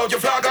out your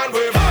flag and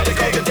wave.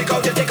 Get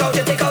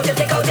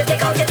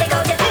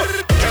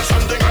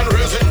something and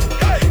raise it.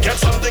 Get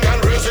something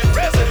and raise it.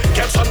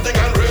 Get something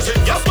and raise it.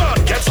 Yes,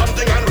 man. Get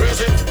something and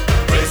raise it.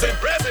 Raise it,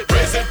 raise it,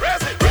 raise it,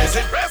 raise it, raise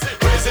it, raise it,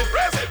 raise it,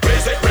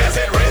 raise it, raise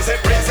it, raise it,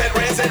 raise it,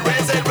 raise it, raise it,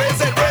 raise it,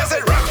 raise it, raise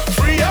it.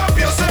 Free up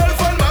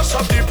yourself and mash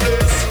up the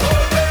place.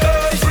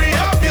 Free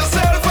up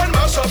yourself and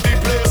mash up the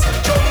place.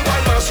 Jump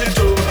and mash it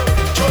too.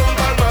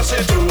 Jump and mash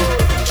it too.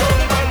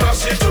 Jump and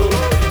mash it too.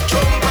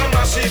 Jump and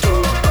mash it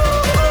too.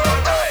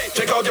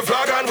 Take out your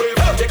flag and wave.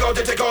 Take out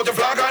your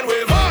flag and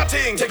wave.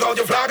 Martin, take out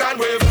your flag and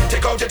wave.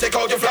 Take out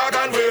your flag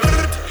and wave.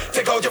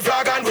 Take out your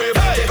flag and wave.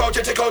 Take out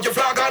your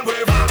flag and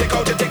wave. Take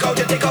out your.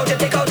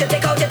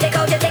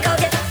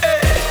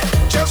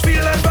 Just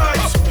feel that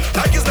vibes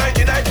like it's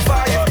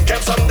 1995.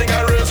 Get something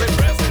and raise it.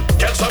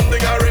 Get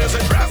something and raise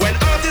it. When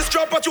artists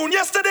drop a tune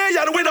yesterday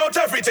and win out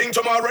everything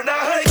tomorrow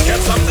night. Get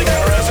something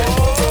and raise it.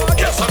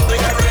 Get something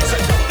and raise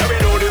it. Now we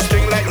know this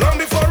thing like long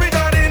before it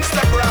on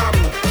Instagram.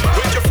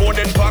 With your phone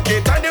in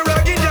pocket and the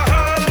rag in your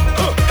hand.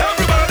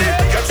 Everybody,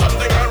 get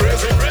something and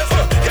raise it.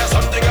 Get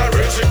something and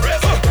raise it.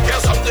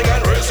 Get something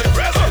and raise it.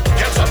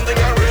 Get something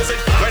and raise it.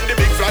 When the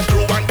big flat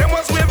crew and them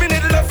was waving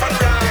it left and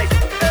right.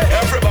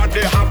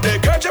 Everybody have their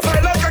kerchief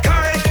high like a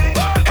kite.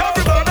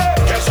 Everybody,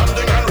 get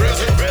something and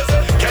raise it.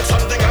 Get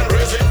something and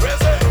raise it.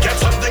 Get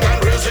something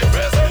and raise it.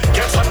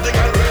 Get something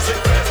and raise it.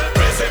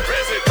 Raise it,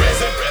 raise it,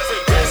 raise it, raise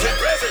it, raise it,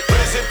 raise it,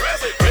 raise it,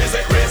 raise it,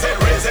 raise it,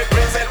 raise it,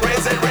 raise it,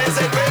 raise it, raise it, raise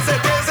it, raise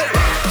it, raise it.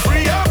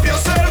 Free up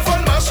yourself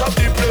and mash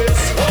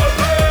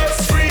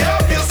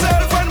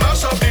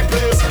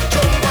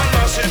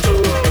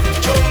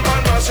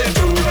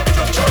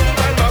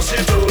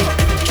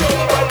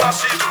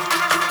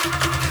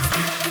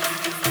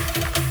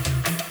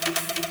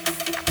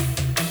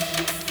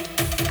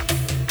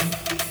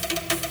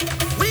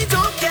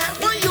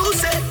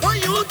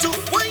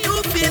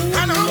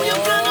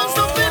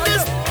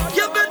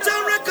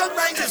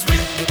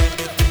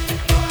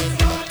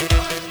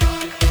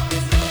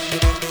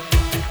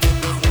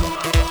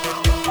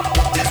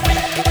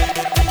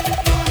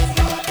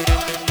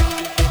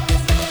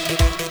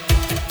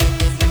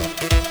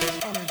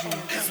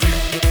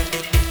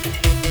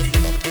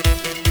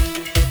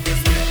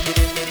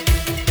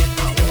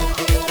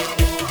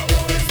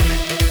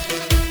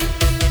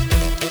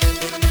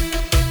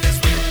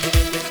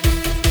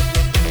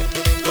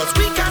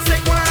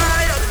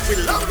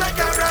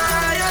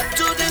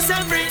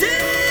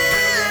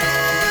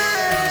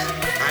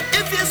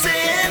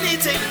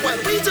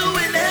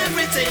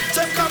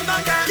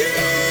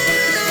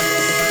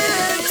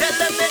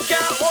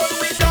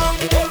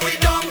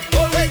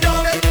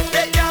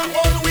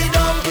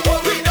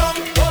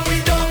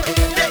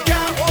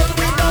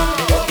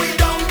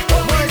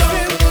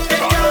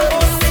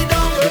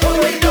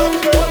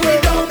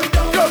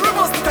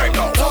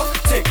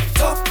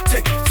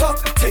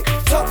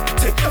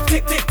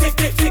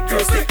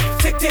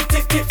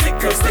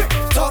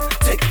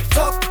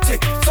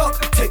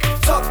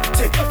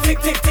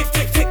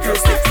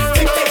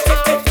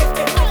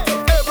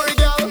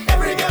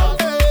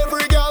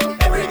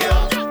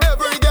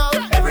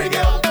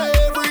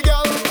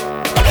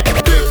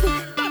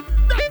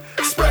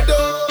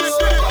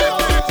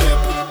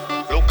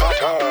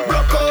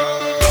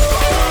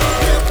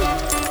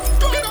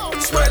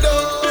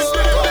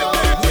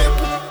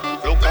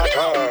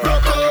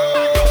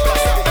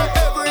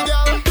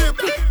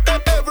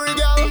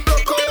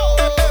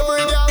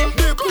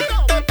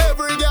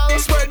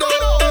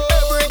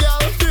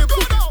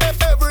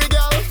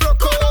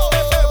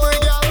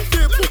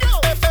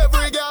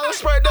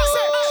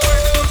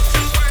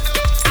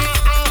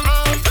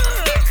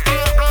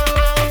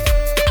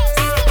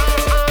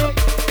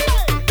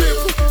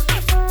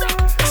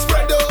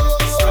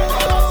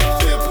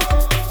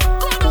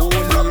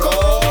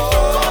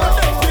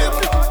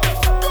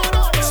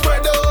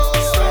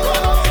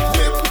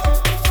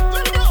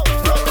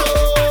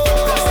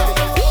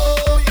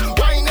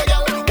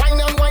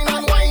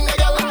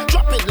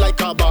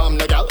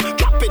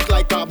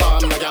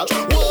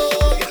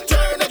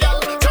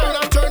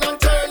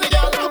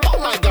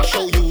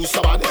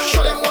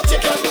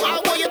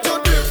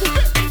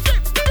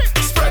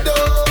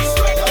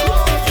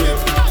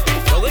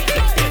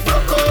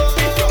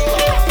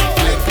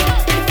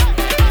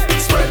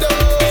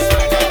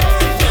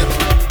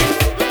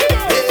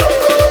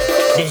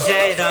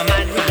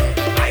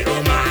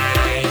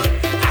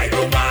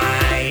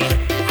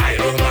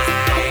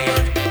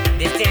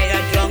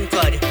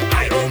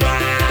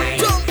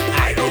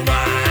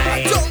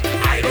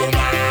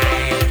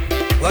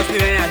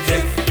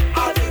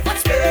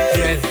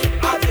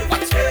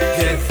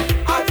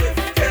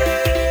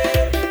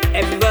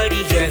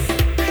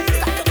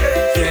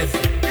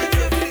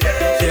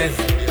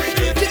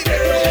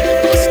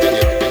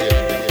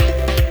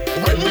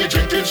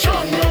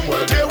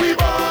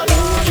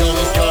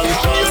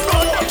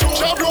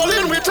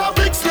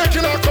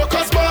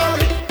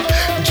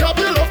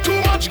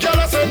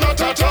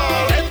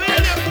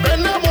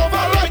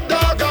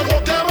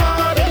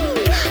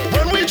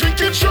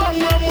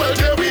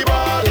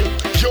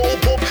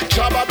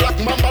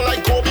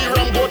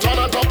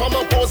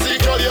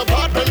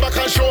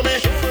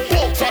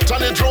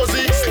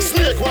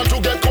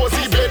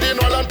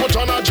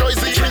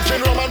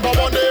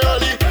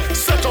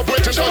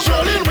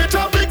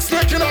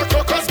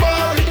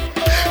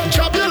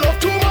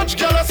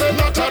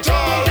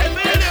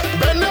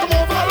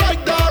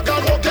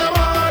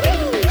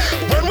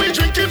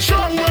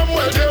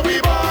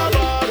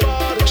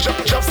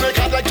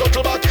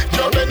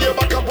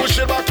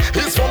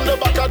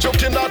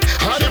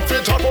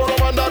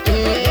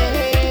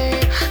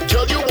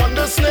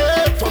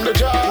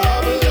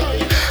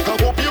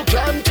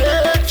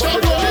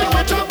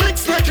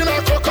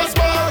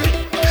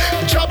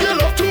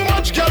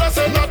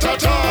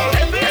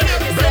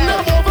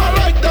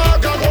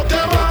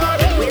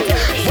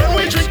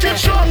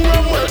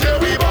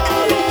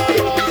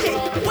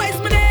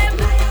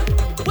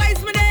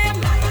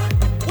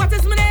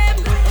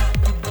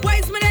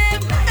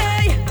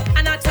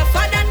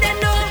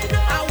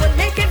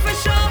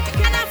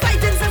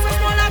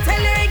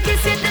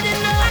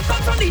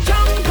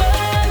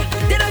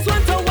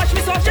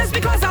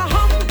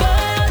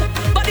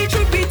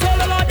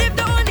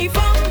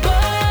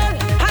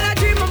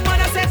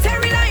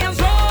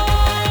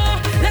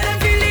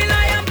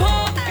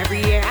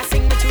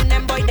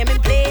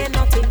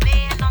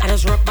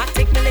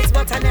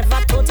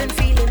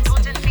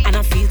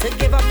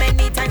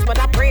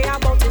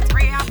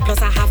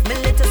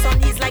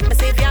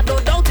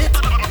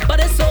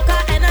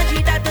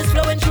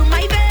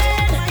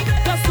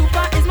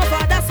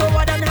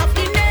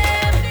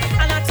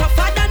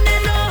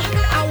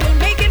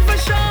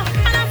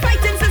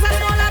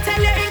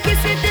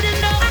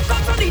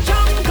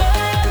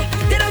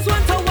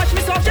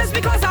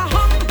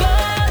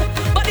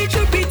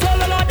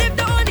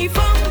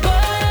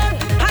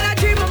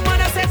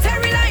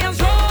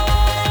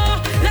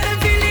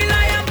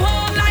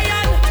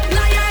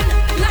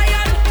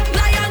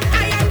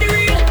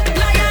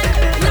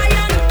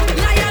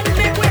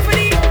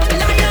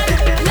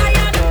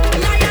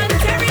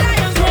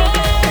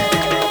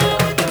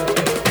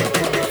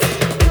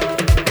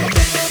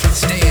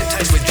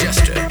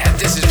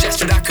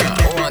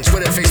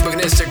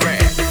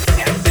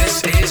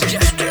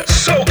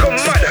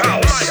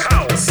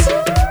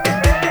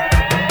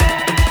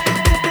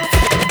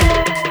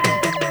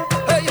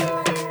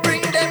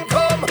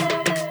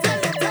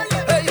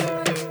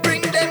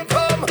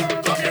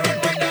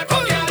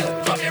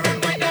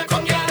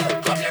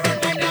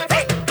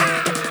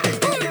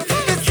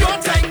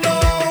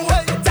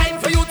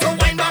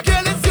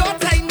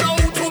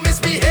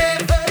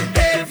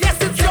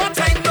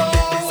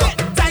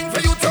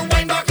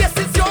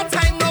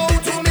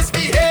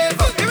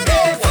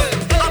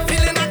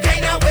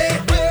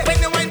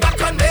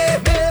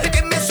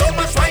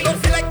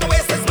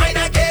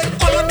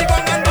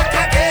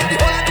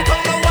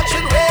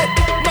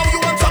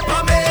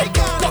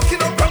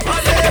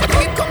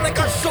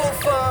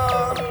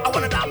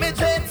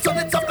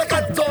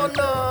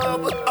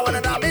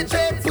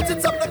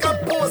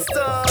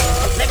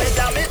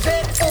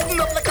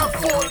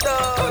fold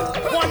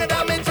up. Wanna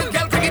damage it,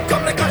 girl, take it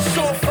come like a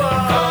chauffeur.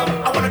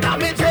 I wanna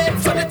damage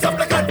it, turn it up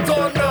like a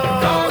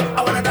donut.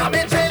 I wanna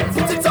damage it,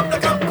 put it up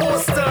like a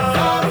poster.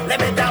 Let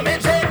me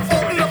damage it,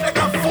 open up like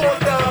a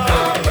folder.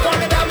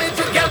 Wanna damage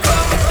it, girl,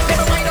 come. Let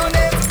me wine on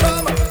it,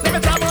 come. Let me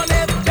jam on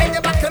it, bend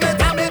your back to me,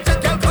 damage it,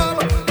 girl, come.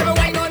 Let me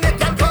wine on it,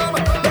 girl, come.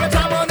 Let me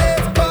jam on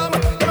it, come.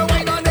 Let me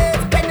wine on it,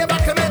 bend your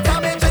back to me,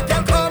 damage it,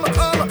 girl, come. Let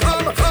me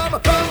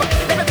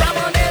jam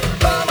on it,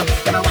 come.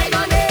 Let me wine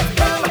on it,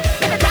 come.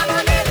 Let me jam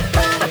on it,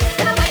 come.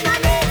 Let me wine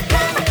on it,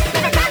 come.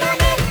 Let me jam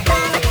on it,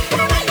 come.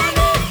 Let me wine on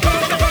it,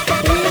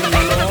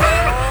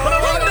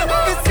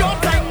 come. It's your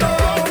time now.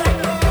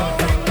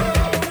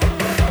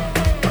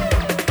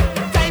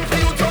 Time for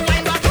you to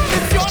wind back.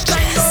 It's your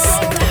time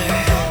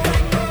now.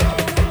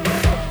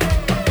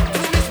 To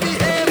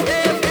misbehave,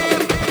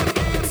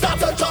 start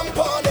to jump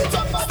on it,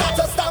 start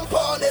to stamp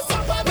on it,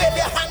 wave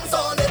your hands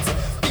on it,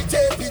 beat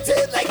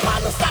it like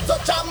man. Start to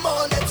jam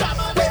on it,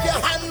 wave your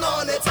hand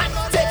on it,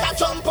 take a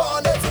jump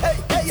on it,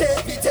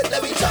 beat it,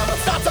 let me jam.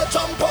 Start to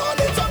jump on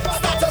it,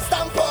 start to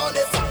stamp on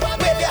it,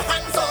 wave your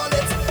hands on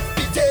it,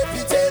 beat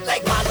it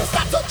like man.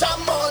 Start to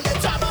jam on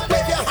it,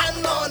 wave your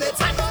hand on it,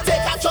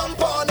 take a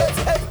jump on it,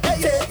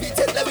 beat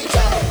it, let me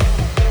jam.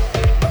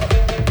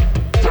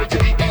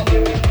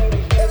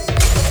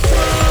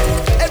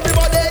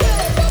 Everybody,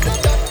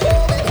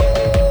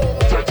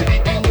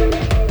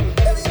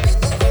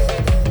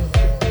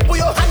 put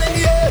your hand in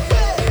the air,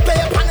 play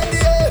your pan in the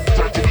air.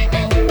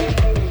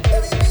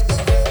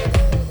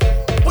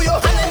 Put your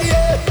hand in the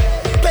air,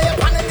 play your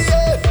pan in the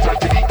air.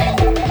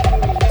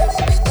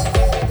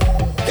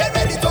 Get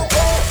ready to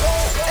go.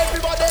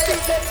 Everybody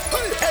beat it,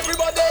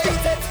 everybody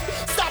beat it.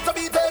 Start to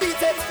beat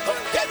it,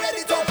 get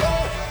ready to go.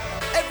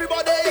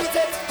 Everybody beat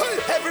it,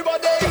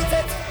 everybody beat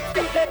it.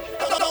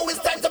 Now it's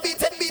time to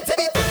beat it, beat the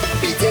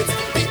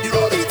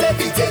road, beat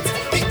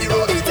the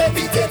road, beat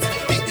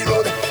the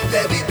road,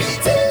 let me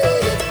beat it.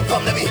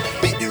 Come let me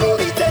beat the road,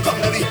 come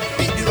let me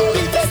beat the road,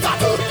 start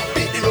to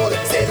beat the road,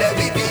 say let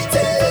me beat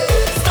it.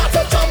 Start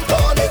to jump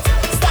on it,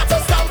 start to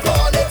stamp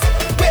on it,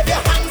 wave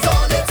your hands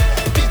on it,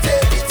 beat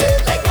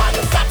it like man.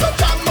 Start to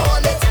jam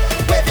on it,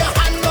 wave your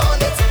hand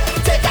on it,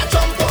 take a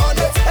jump on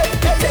it,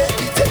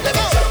 beat it, let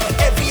me jump.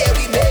 Every year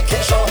we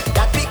making sure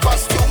that we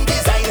costume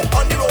design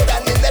on the road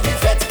and in every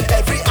fete,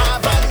 every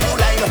avenue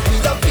line. We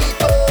love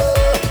people,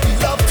 we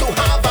love to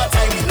have a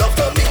time, we love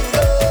to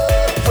mingle.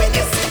 When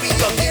you see we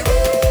on the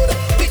road,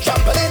 we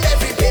trample in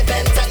every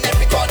pavement and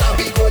every corner.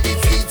 We go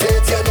defeat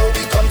it, you know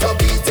we come to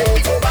beat it.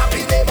 We go back,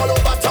 we name all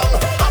over town,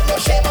 have no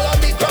shame all on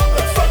the ground.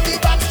 From the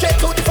back straight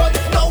to the front,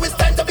 now it's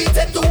time to beat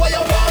it. Do what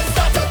you want,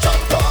 start to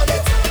jump on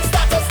it,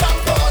 start to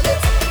stamp on it,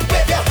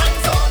 wave your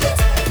hands on it,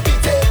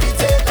 beat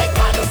it like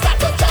man. Start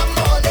to jam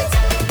on it,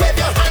 wave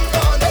your hand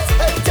on it,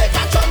 take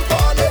a jump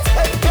on it,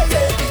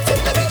 beat it,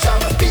 let me jam.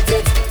 Beat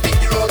it, beat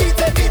the road,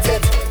 beat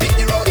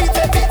the road,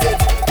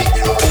 beat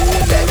the road,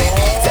 let me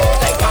beat it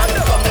like man.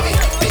 Come let me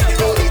beat the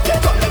road,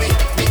 come let me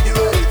beat the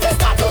road,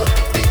 start to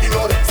beat the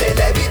road, say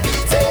let me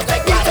beat it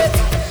like man.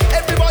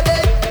 Everybody,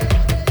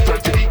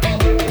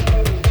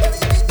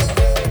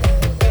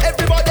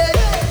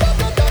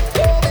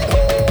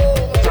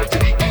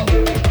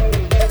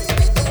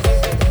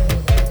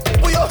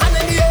 put your hand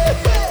in the air,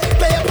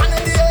 play your pan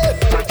in the air.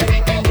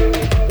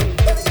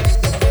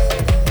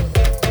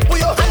 Put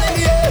your hand in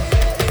the air,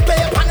 play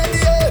your pan in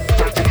the air.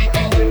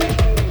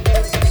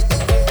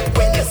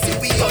 When you see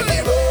we on the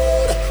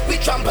road, we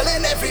trample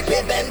in every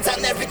pavement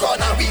and every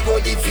corner. We go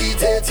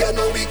defeat it, you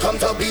know we come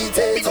to beat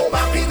it. We go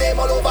back, we name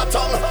all over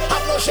town,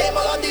 have no shame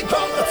all on the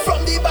ground.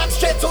 From the back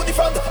straight to the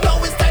front,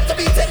 now it's time to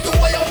beat it. Do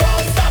what you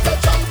want, start to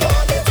jump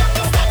on it,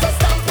 start to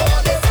stamp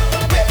on it,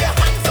 wave your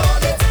hands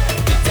on it,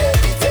 beat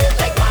it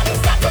like man.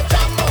 Start to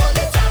jam on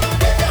it,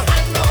 wave your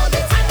hand on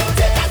it,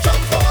 take a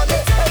jump on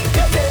it,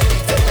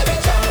 beat it, let me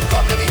jam.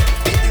 Come let me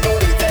beat the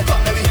road,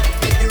 come let me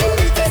beat the road,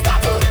 start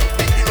to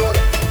beat the road,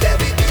 let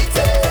me beat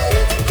it.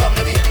 Come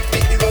let me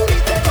beat the road,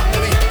 come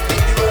let me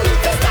beat the road,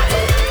 start to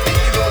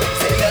beat the road,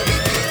 say let me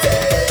beat it.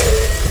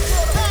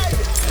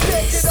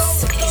 Take it down,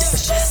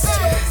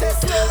 say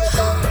slow it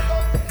down,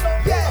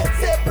 yeah,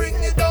 say bring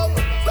it down,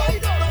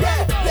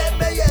 yeah, let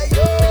me hear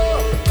you.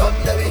 Come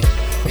let me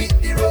beat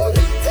the road,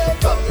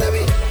 come let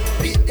me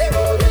beat the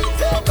road,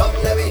 come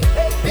let me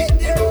beat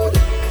the road.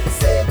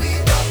 Say we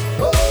not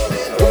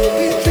going home,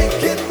 we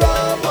drinking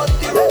rum on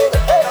the road,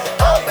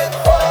 having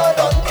fun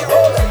on the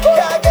road,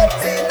 can't get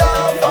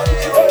enough on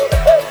the road.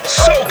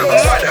 Soca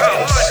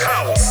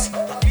Madhouse.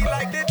 Feel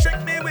like they trick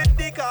me with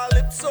the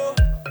calypso,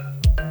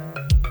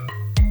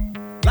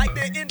 like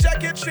they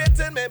inject it straight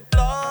in my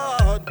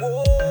blood.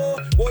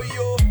 Whoa,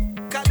 yo.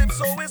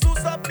 Calypso is who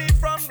stop me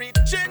from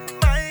reaching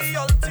my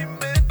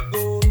ultimate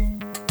goal.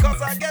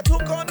 Cause I get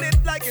hooked on it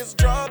like it's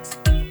drugs.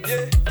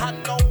 Yeah,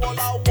 and now all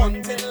I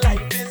want in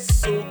life is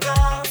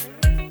soca.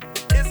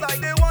 It's like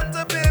they want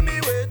to pay me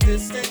with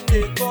this thing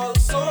they call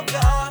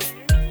soca.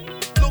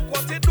 Look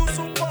what it do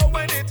super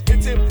when it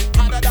hit him.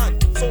 Harder than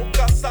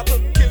soca start to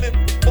kill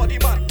him. Body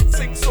man,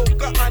 sing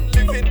soca and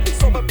living.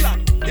 So my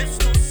plan is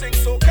to sing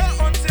soca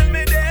until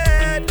me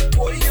dead.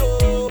 Oh yo.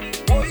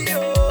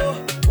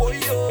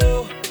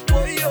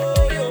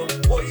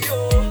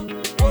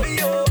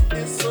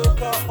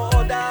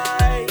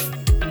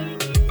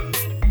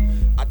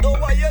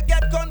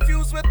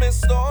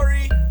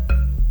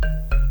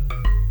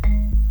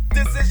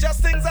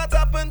 that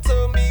happened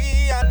to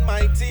me and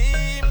my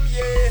team,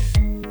 yeah.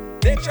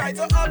 They try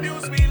to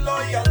abuse me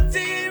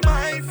loyalty,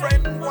 my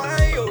friend,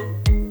 why oh?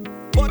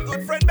 But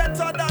good friend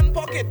better than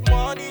pocket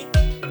money.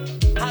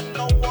 And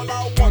now all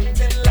I want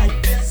in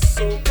life is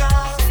soca.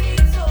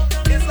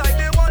 It's like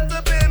they want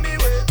to pay me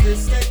with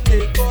this thing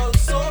they call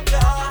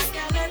soca.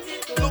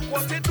 Look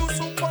what it do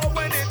super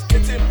when it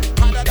hit him.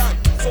 Harder than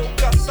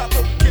soca, start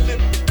to kill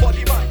him.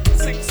 Body man,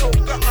 sing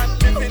soca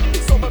and live in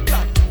summer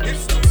plan.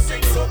 It's to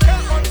sing soca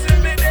until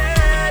me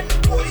dead.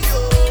 Oh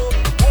yo,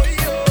 oh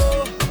yo,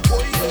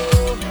 oh yo,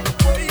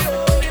 oh yo,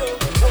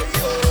 oh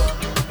yo,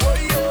 oh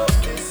yo.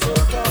 It's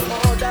soca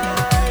more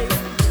die.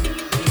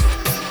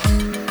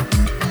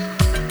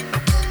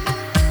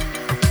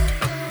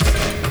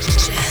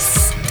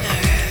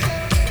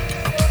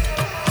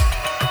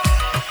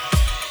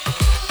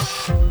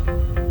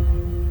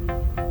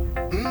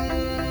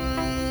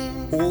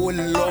 Oh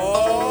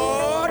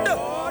Lord,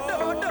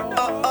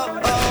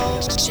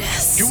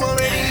 you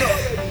already know.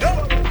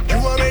 You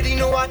already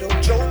know I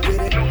don't joke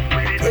with it.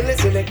 Girl,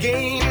 it's in a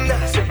game now.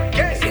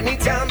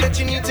 Anytime that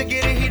you need to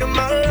get a hit of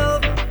my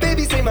love,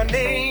 baby, say my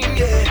name,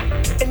 yeah.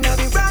 And I'll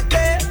be right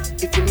there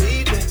if you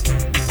need me.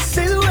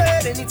 Say the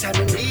word anytime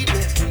you need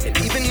me. And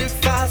even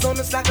if eyes on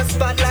us like a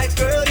spotlight,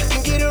 girl, you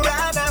can get it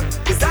right now.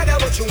 Cause I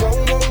got what you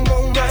want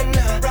right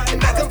now.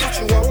 And I can put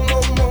you on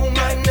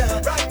right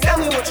now. Tell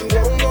me what you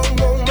want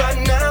right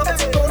now.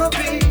 What's it gonna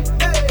be?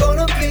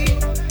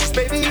 Cause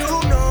baby, you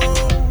know,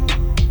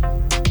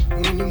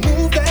 when you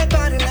move that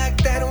body like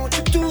that, what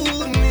you do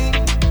to me,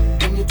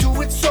 and you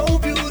do it so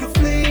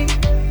beautifully.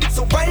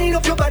 So wind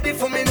up your body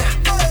for me now.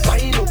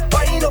 Wind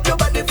up your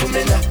body for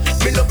me now.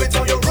 Me love it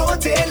how you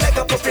rotate like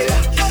a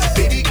propeller.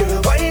 Baby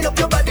girl, wind up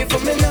your body for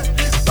me now.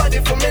 Body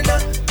for me now.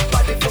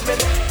 Body for me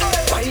now.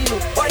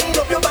 Wind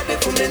up your body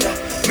for me now.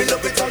 Me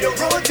love it how you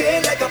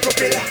rotate like a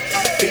propeller.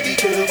 Baby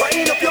girl,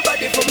 wind up your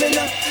body for me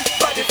now.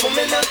 Body for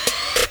me now.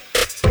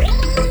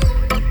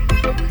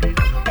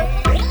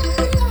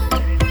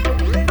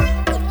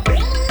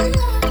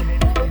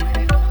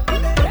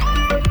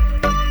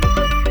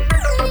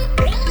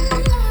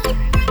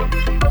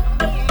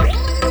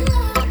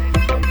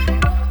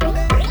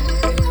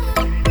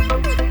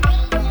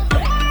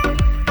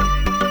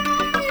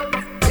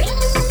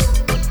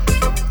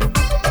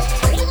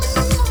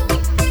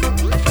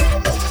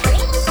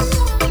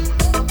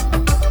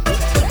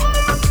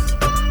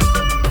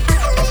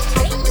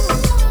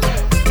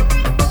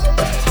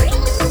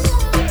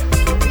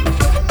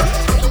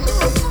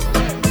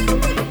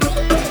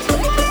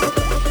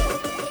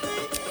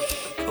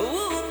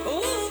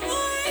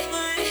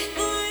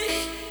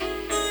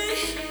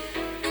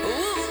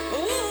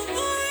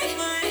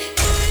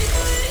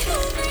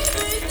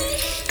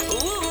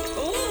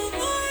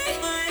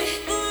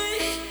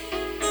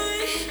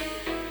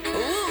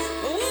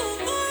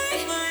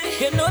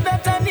 You know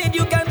that I need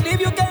you, can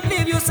live,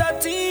 you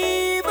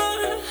sativa.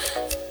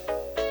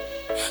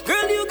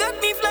 Girl, you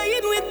got me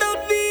flying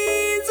without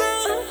visa.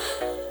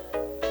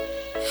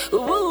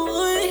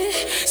 Ooh,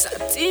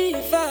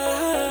 sativa.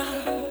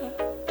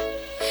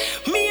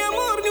 Mi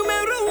amor,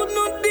 numero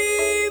uno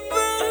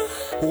diva.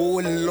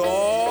 Oh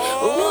Lord.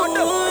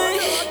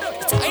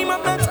 Time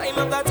after time,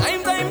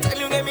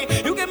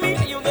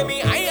 you get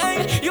me, I.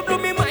 You blow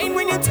me mind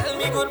when you tell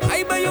me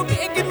goodbye, but you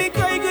making me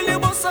cry, girl, you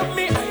bust up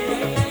me, I.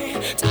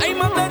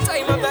 Time after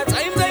time, you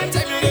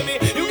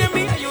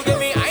get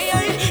me, I.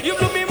 You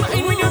blow me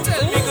mind when you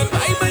tell me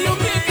goodbye, but you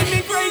making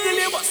me cry, girl,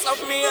 you bust up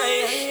me, I.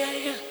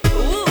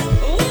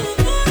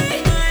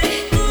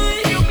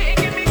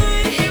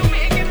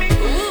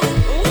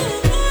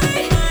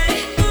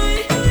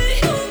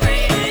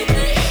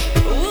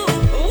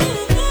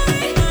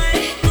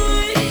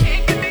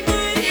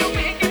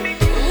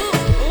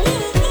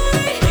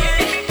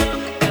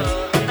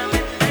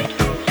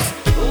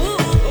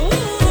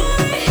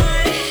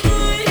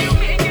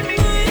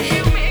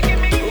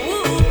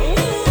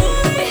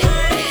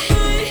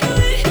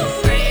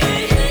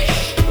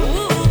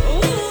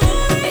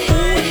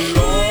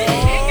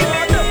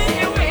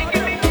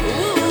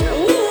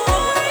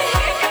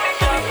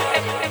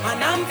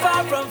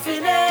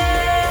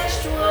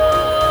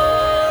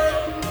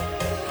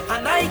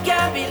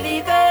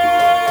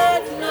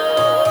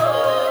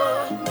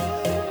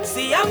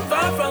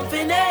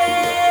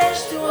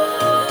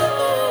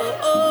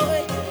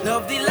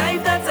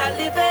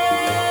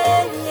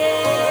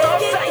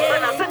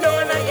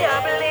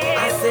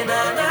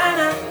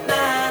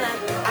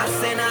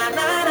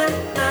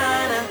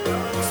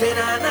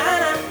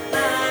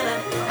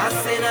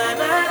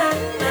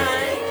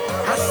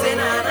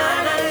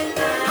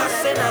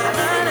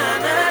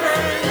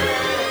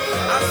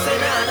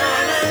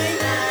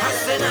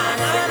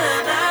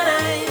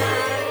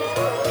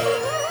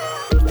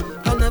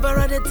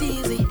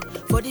 Easy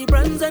for the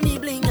brands and the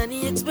bling and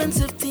the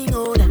expensive thing,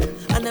 oh that.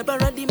 I never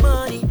had the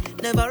money,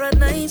 never had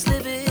nice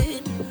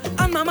living.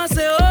 And mama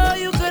say, oh,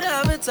 you could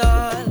have it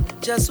all,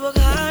 just work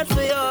hard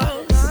for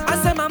yours. I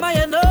say, mama,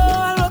 you know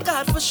I'll work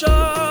hard for sure.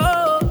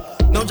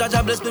 Now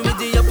Jaja bless me with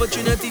the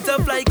opportunity to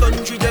fly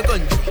country to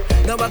country.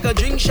 Now I can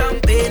drink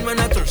champagne when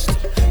I thirst.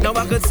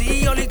 Now I could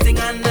see only thing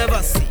I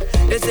never see.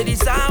 They say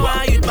this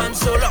hour you'd man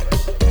so long.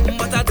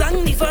 But I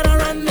thank the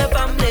father and the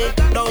family.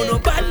 Now no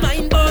bad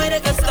mind boy they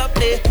can stop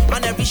me.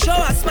 On every show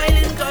I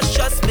smiling cause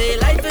trust me,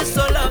 life is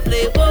so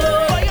lovely.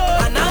 Whoa.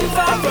 And I'm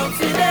far from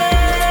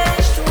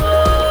finished.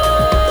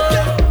 Whoa.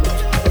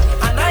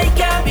 And I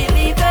can't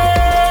believe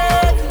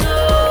it. No.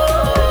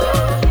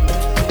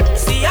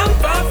 See I'm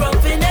far from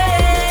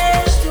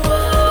finished. Whoa.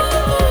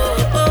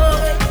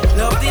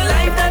 Love the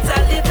life that I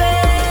live in.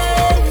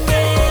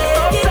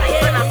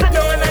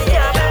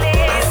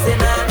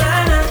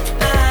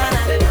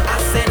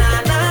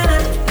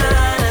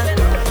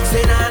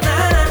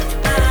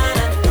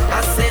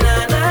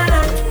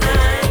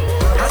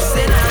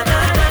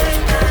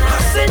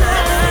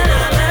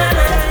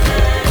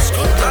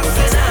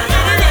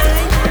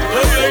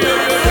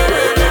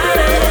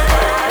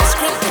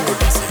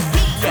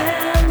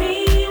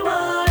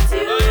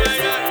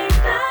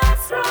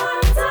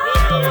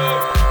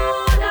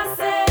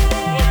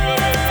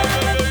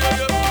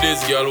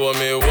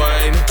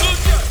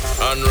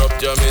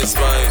 Me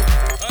spine,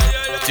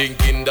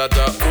 thinking that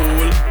a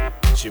fool.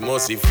 She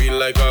must feel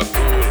like a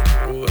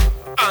fool.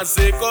 I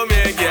say, come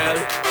here, girl.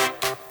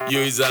 You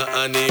is an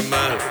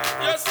animal.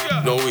 Yes,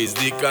 girl. No, is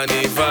the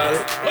carnival.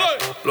 Hey.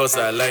 Plus,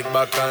 I like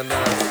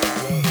bacchanal.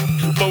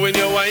 But when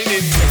you're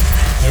whining,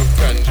 juke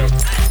and juke,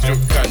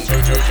 juke and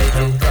juke,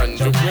 juke and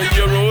juke. When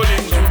you're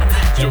rolling,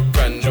 juke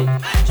and juke,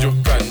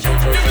 juke and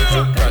juke,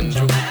 juke and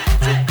juke.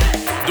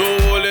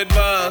 Don't hold it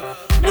back.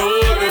 No,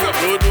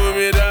 don't do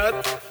me that.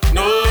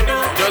 No,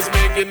 just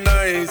make it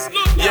nice.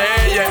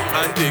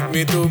 Yeah, and take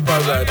me to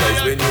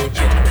paradise when you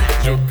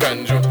juke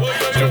and juke,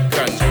 juke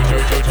and juke,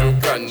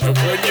 juke and juke.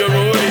 When you're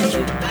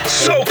rolling,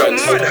 Soca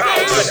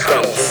Madhouse.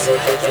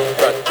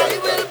 I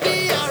will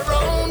be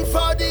around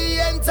for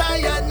the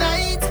entire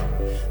night.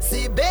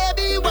 See,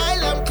 baby,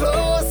 while I'm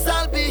close,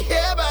 I'll be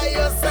here by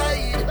your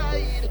side.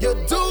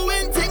 You're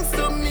doing things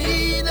to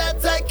me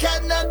that I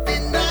cannot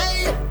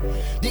deny.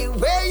 The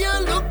way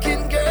you're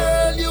looking,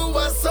 girl, you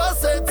are so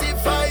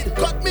certified.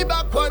 Cut me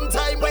back one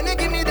time when you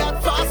give me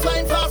that fast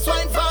wine, fast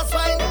wine, fast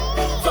wine.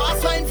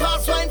 Fast wine,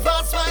 fast wine,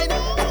 fast wine.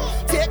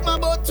 Take my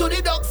boat to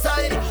the dock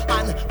side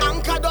and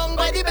anchor down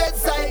by the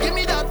bedside. Give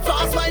me that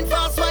fast wine,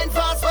 fast wine,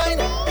 fast wine.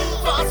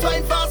 Fast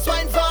wine, fast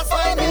wine, fast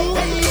wine.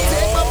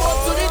 Take my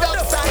boat to the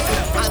dock side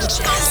and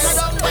anchor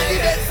down by the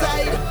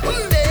bedside.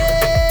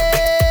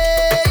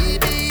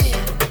 Baby,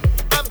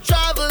 I've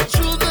traveled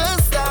through the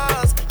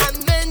stars and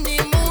many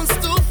moons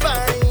to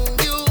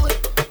find you.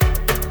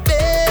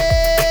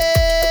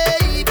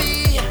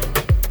 Baby,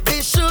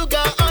 the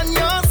sugar on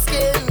your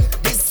skin,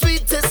 the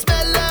sweetest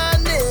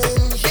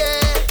melanin,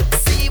 yeah.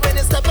 See when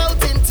you step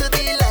out into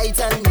the light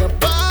and your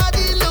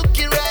body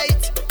looking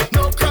right.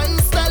 No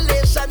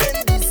constellation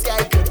in the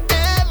sky could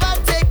ever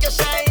take your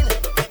shine.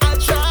 I'll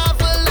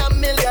travel a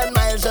million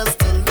miles just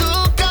to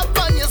look up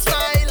on your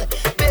smile.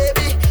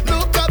 Baby,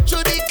 look up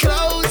through the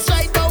clouds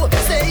right now.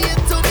 Say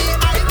it to me,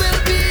 I will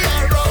be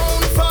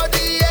around for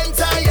the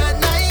entire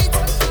night.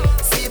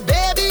 See,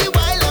 baby,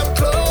 while I'm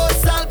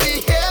close, I'll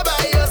be here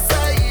by your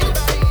side.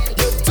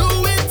 You're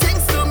doing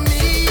things to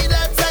me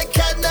that I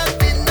cannot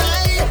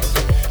deny.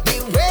 The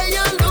way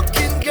you're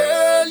looking,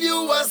 girl, you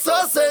are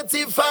so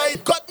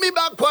certified. Cut me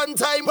back one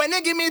time when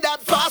you give me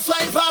that fast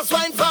wine, fast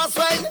wine, fast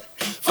wine.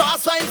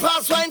 Fast wine,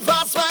 fast wine,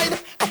 fast wine.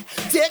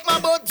 Take my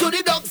boat to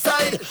the dock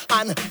side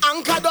and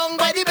anchor down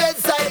by the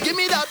bedside. Give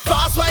me that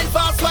fast wine,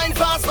 fast wine,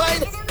 fast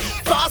wine.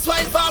 Fast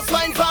wine, fast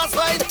wine, fast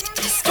wine.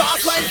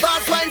 Fast wine,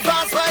 fast wine,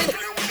 fast wine.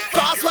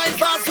 Fast wine,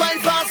 fast wine,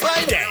 fast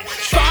wine.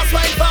 Fast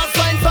wine, fast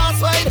wine,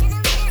 fast wine.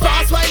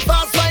 Fast wine,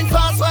 fast wine,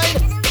 fast wine.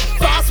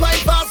 Fast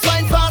wine, fast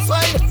wine, fast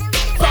wine.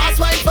 Fast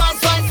wine,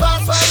 fast wine,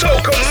 fast wine.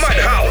 Soca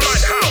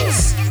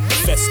Madhouse.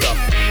 Festa,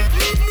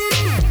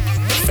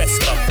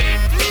 festa,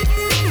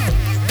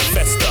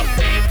 festa.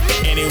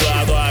 Anywhere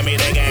I go, I meet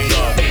the gang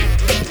go.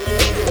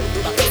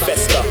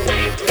 Festa,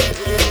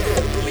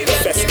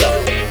 festa,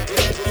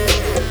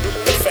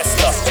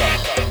 festa.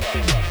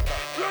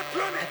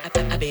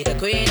 I be the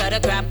queen of the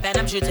crap and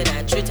I'm true to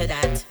that, true to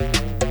that.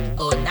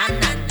 Oh na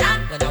na na,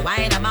 when I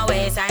wind on my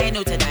waist, I ain't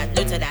new to that,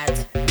 new to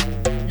that.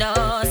 No,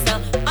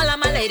 so all of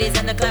my ladies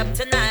in the club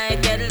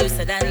tonight, get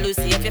looser than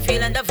Lucy if you're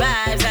feeling the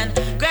vibes and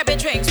grab your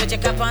drinks with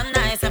your cup on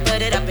nice and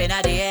put it up in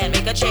the air and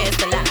make a cheers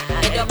to life.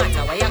 It don't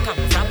matter where you come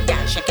from,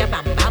 girl, shake your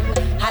bam bam,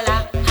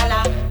 holla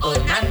holla. Oh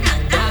na na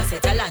na, say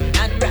to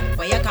London rap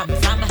where you come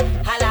from,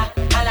 holla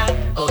holla.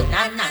 Oh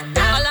na na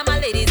na, all of my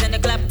ladies in the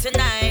club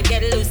tonight,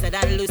 get looser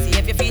than Lucy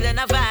if you're feeling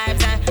the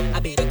vibes and I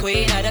be the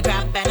queen of the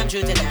crap and I'm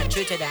true to that,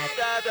 true to that.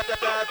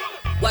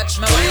 Watch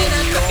my wine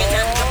and drop it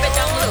down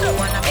low.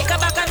 Wanna make a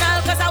bacchanal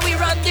cause how we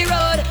run the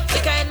road.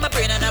 Liquor in my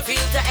brain and I feel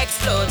to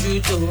explode.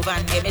 YouTube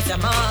and give me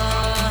some more.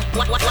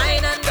 Wine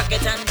and rock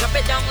it and drop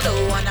it down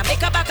low. Wanna make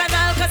a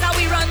bacchanal cause how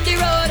we run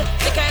the road.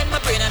 Liquor in my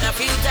brain and I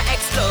feel to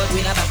explode.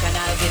 We a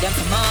bacchanal, give them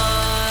some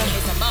more. Give me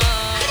some more.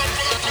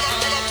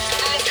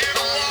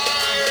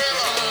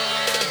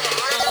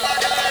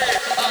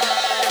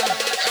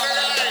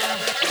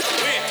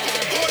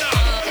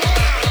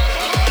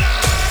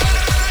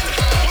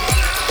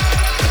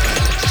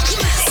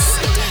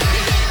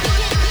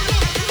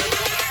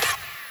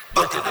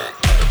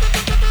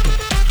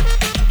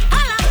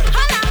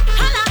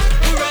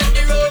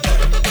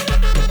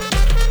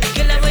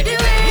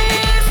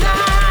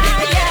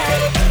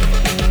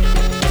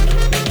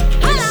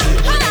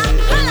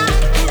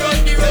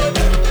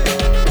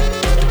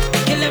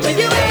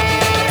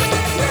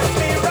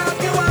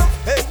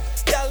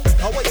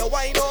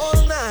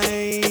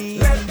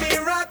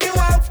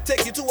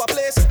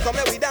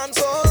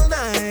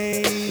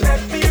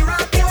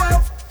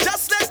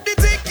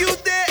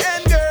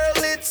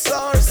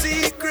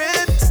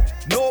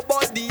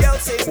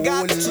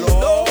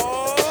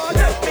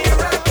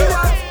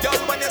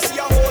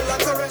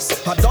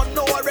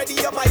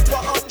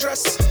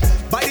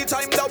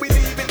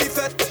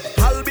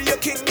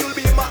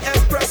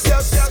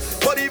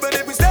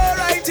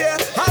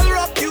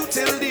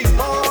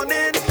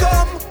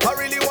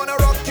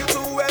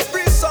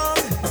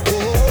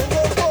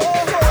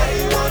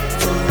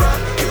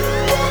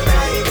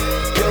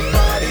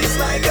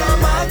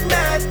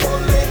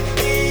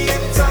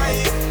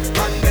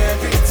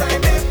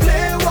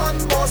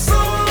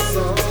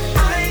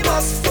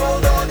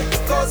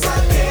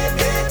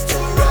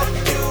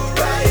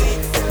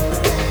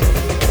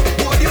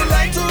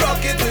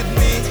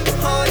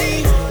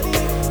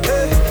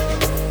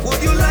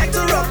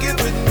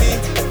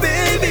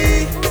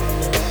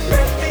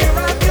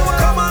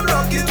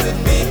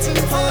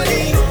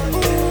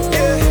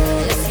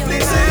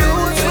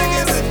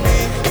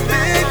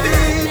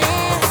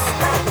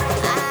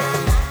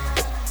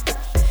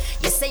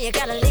 you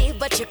gotta leave,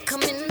 but you're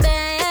coming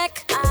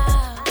back.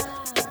 Ah,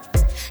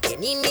 you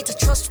need me to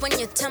trust when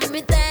you tell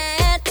me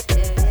that.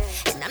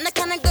 And I'm the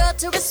kind of girl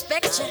to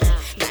respect you.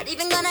 Not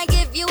even gonna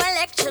give you a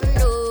lecture,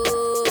 no.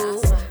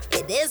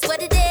 It is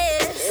what it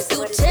is.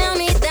 You tell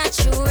me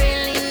that you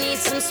really need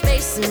some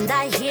space, and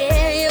I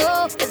hear you.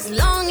 As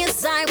long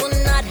as I will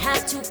not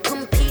have to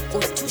compete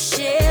or to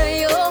share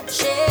you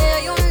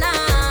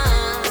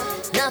now.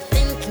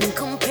 Nothing can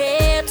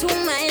compare to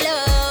my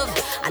love.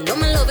 I know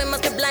my love, it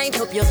must be blind.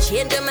 Hope you'll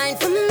change your mind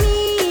for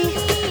me.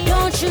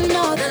 Don't you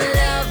know the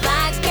love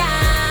I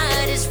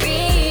got is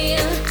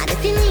real? And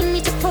if you need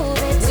me to prove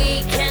it,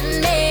 we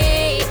can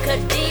make a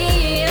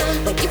deal.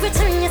 But if you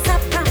return yes, I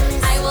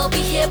promise I will be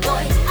here,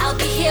 boy. I'll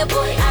be here,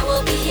 boy. I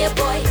will be here,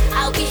 boy.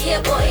 I'll be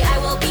here, boy. I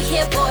will be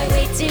here, boy.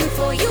 Waiting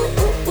for you.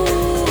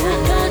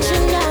 And don't you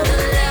know the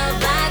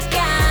love I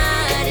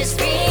got is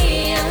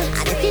real?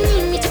 And if you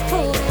need me to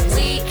prove it,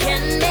 we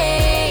can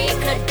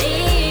make a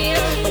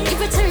deal. But if you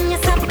return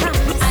yes, I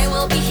promise I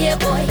will be here,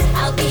 boy.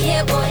 I'll be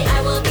here, boy.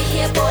 I will be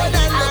here, boy.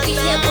 I'll be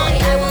here, boy.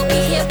 I will be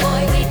here,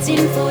 boy.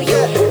 Waiting for you.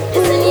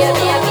 Listen,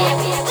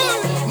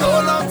 yeah. No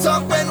long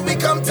talk when we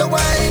come to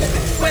wine.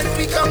 When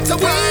we come to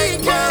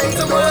wine, girl.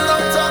 No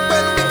long talk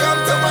when we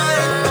come to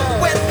wine.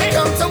 When we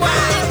come to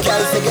wine,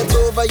 girl, take it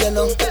over, you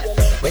know.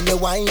 When you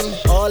whine,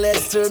 all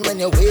heads turn when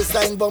your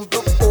waistline bump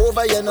up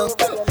over, you know.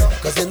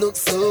 Cause you look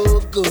so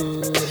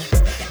good.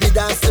 The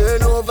dance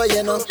turn over,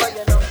 you know.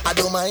 I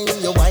don't mind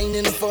you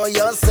whining for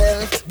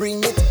yourself.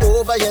 Bring it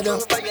over, you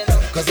know.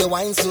 Cause you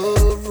whine so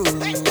rude.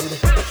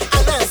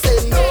 And I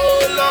say no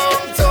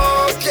long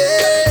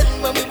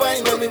talking. When we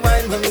whine, when we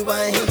whine, when we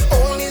whine.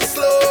 Only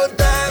slow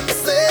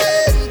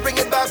dancing. Bring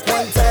it back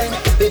one time.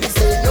 Baby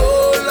say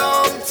no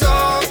long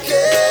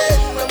talking.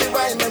 When we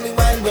whine, when we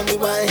whine, when we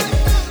whine.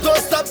 Don't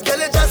stop, girl,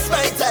 you just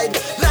my time.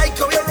 Like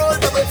how you roll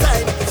double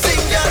time. Sing,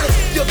 girl,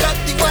 you got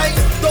the wine.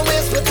 Don't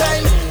waste your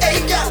time. Hey,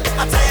 girl,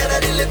 I'm tired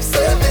of the lip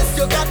service.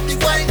 You got the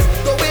wine.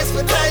 Don't waste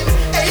your time.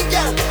 Hey,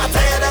 girl, I'm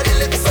tired of the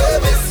lip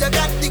service. You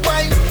got the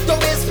wine. Don't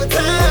waste your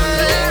time.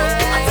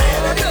 I'm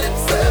tired of the lip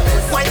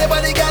service. Why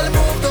nobody girl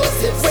move those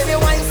hips? When you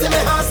wine, see my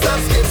heart start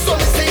skip. So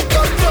me say,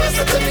 come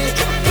closer to me,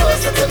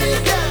 closer to me.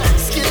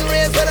 Skin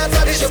raised when I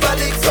touch your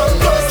body. Come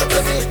closer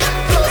to me,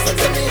 closer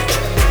to me.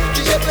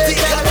 DJ play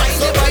that wine,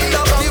 your body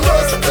love you.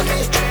 Closer to me,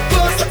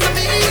 closer to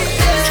me.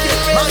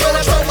 Man, when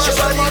I touch your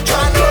body,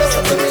 come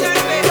closer to me,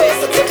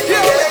 closer to me.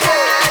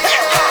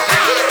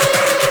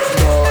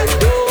 Boy,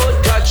 don't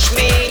touch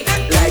me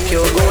like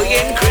you're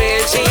going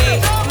crazy.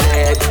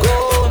 Let go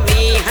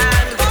me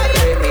hand,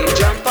 let me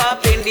jump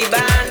up in the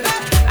band.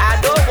 I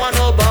don't want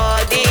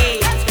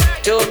nobody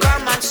to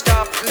come and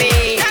stop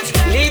me.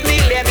 Leave me,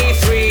 let me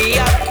free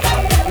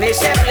up. Me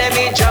say, let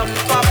me jump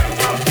up.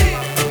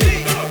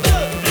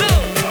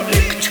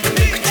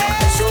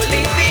 So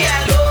leave me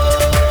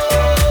alone.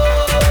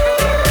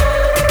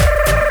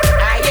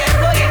 I am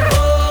going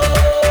home.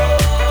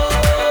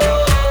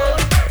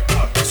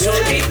 So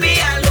leave me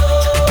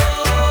alone.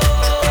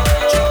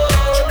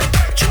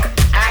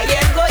 I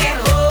am going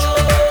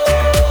home.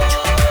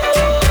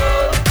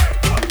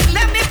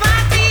 Let me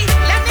party,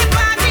 let me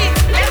party,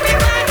 let me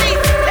party,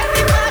 let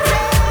me party.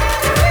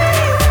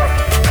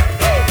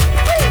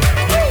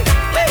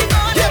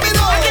 Give me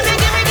no.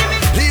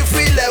 Live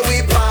free, let we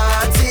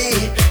party.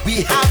 We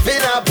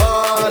having a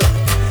ball.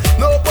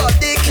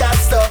 Nobody can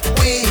stop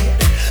we.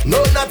 No,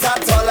 not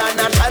at all, and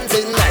not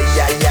chanting. Ay,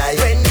 ay, ay.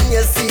 When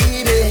you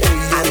see me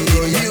and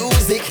the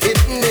music hit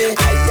me,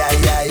 ay,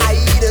 ay, ay. I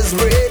just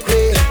break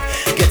me.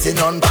 Getting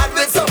on bad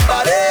with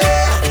somebody.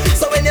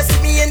 So when you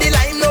see me in the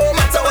line, no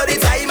matter what the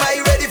time,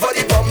 I ready for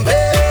the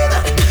pumping.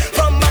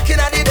 From back in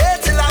the day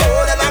till I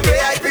hold and I pray,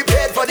 I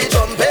prepared for the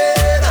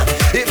jumping.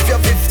 If you're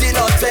 15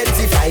 or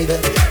 25,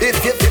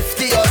 if you're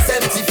 50 or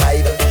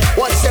 75,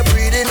 once you're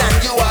breathing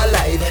and you are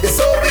alive,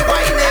 so we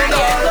whining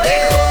all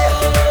day.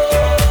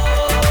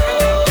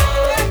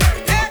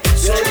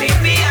 So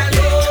leave me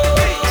alone.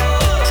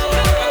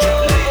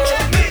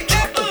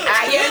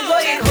 I am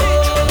going home.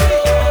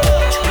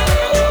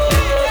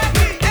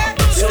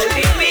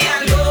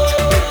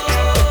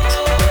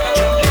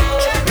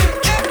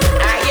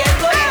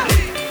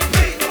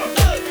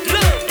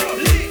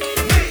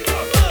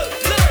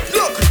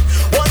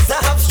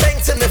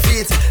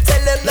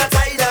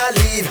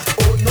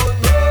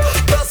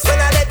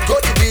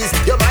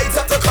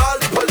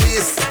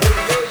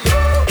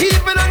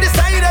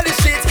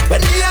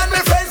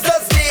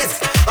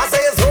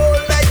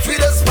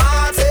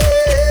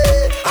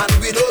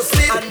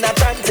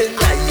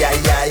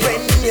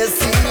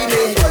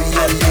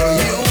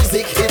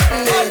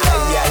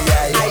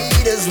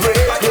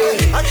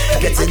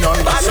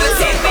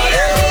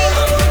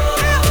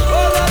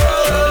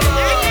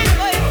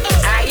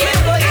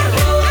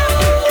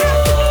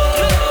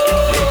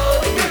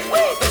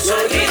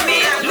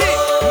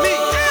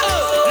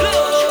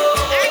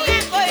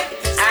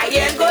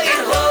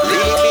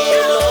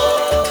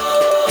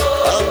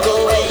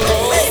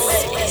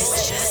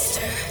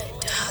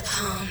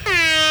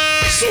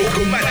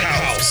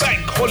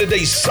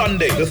 Holiday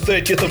Sunday, the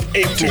 30th of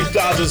April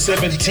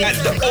 2017 at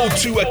the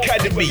O2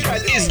 Academy,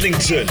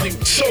 Islington.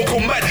 Soca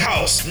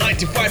Madhouse,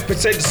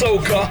 95%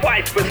 soca,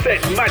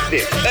 5%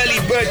 madness. Early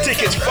bird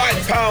tickets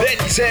 £5, then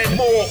 10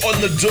 more on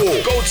the door.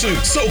 Go to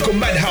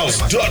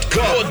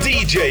socamadhouse.com. Or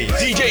DJ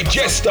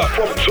Jester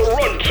from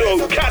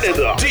Toronto,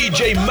 Canada.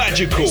 DJ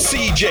Magical,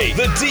 CJ,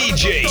 The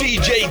DJ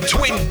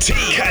Twin T,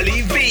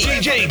 Cali V,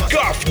 DJ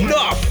Guff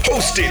Nuff.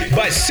 Hosted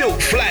by Silk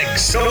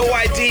Flags. No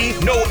ID,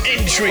 no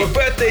entry. For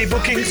birthday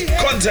bookings,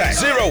 contact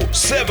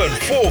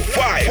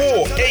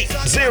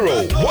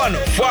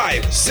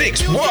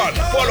 0745-480-1561.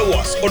 Follow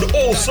us on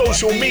all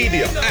social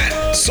media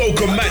at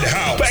Soca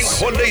Madhouse. Bank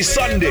Holiday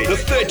Sunday, the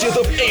 30th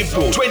of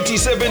April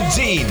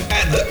 2017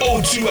 at the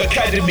O2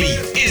 Academy,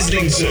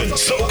 Islington.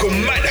 Soca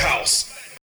Madhouse.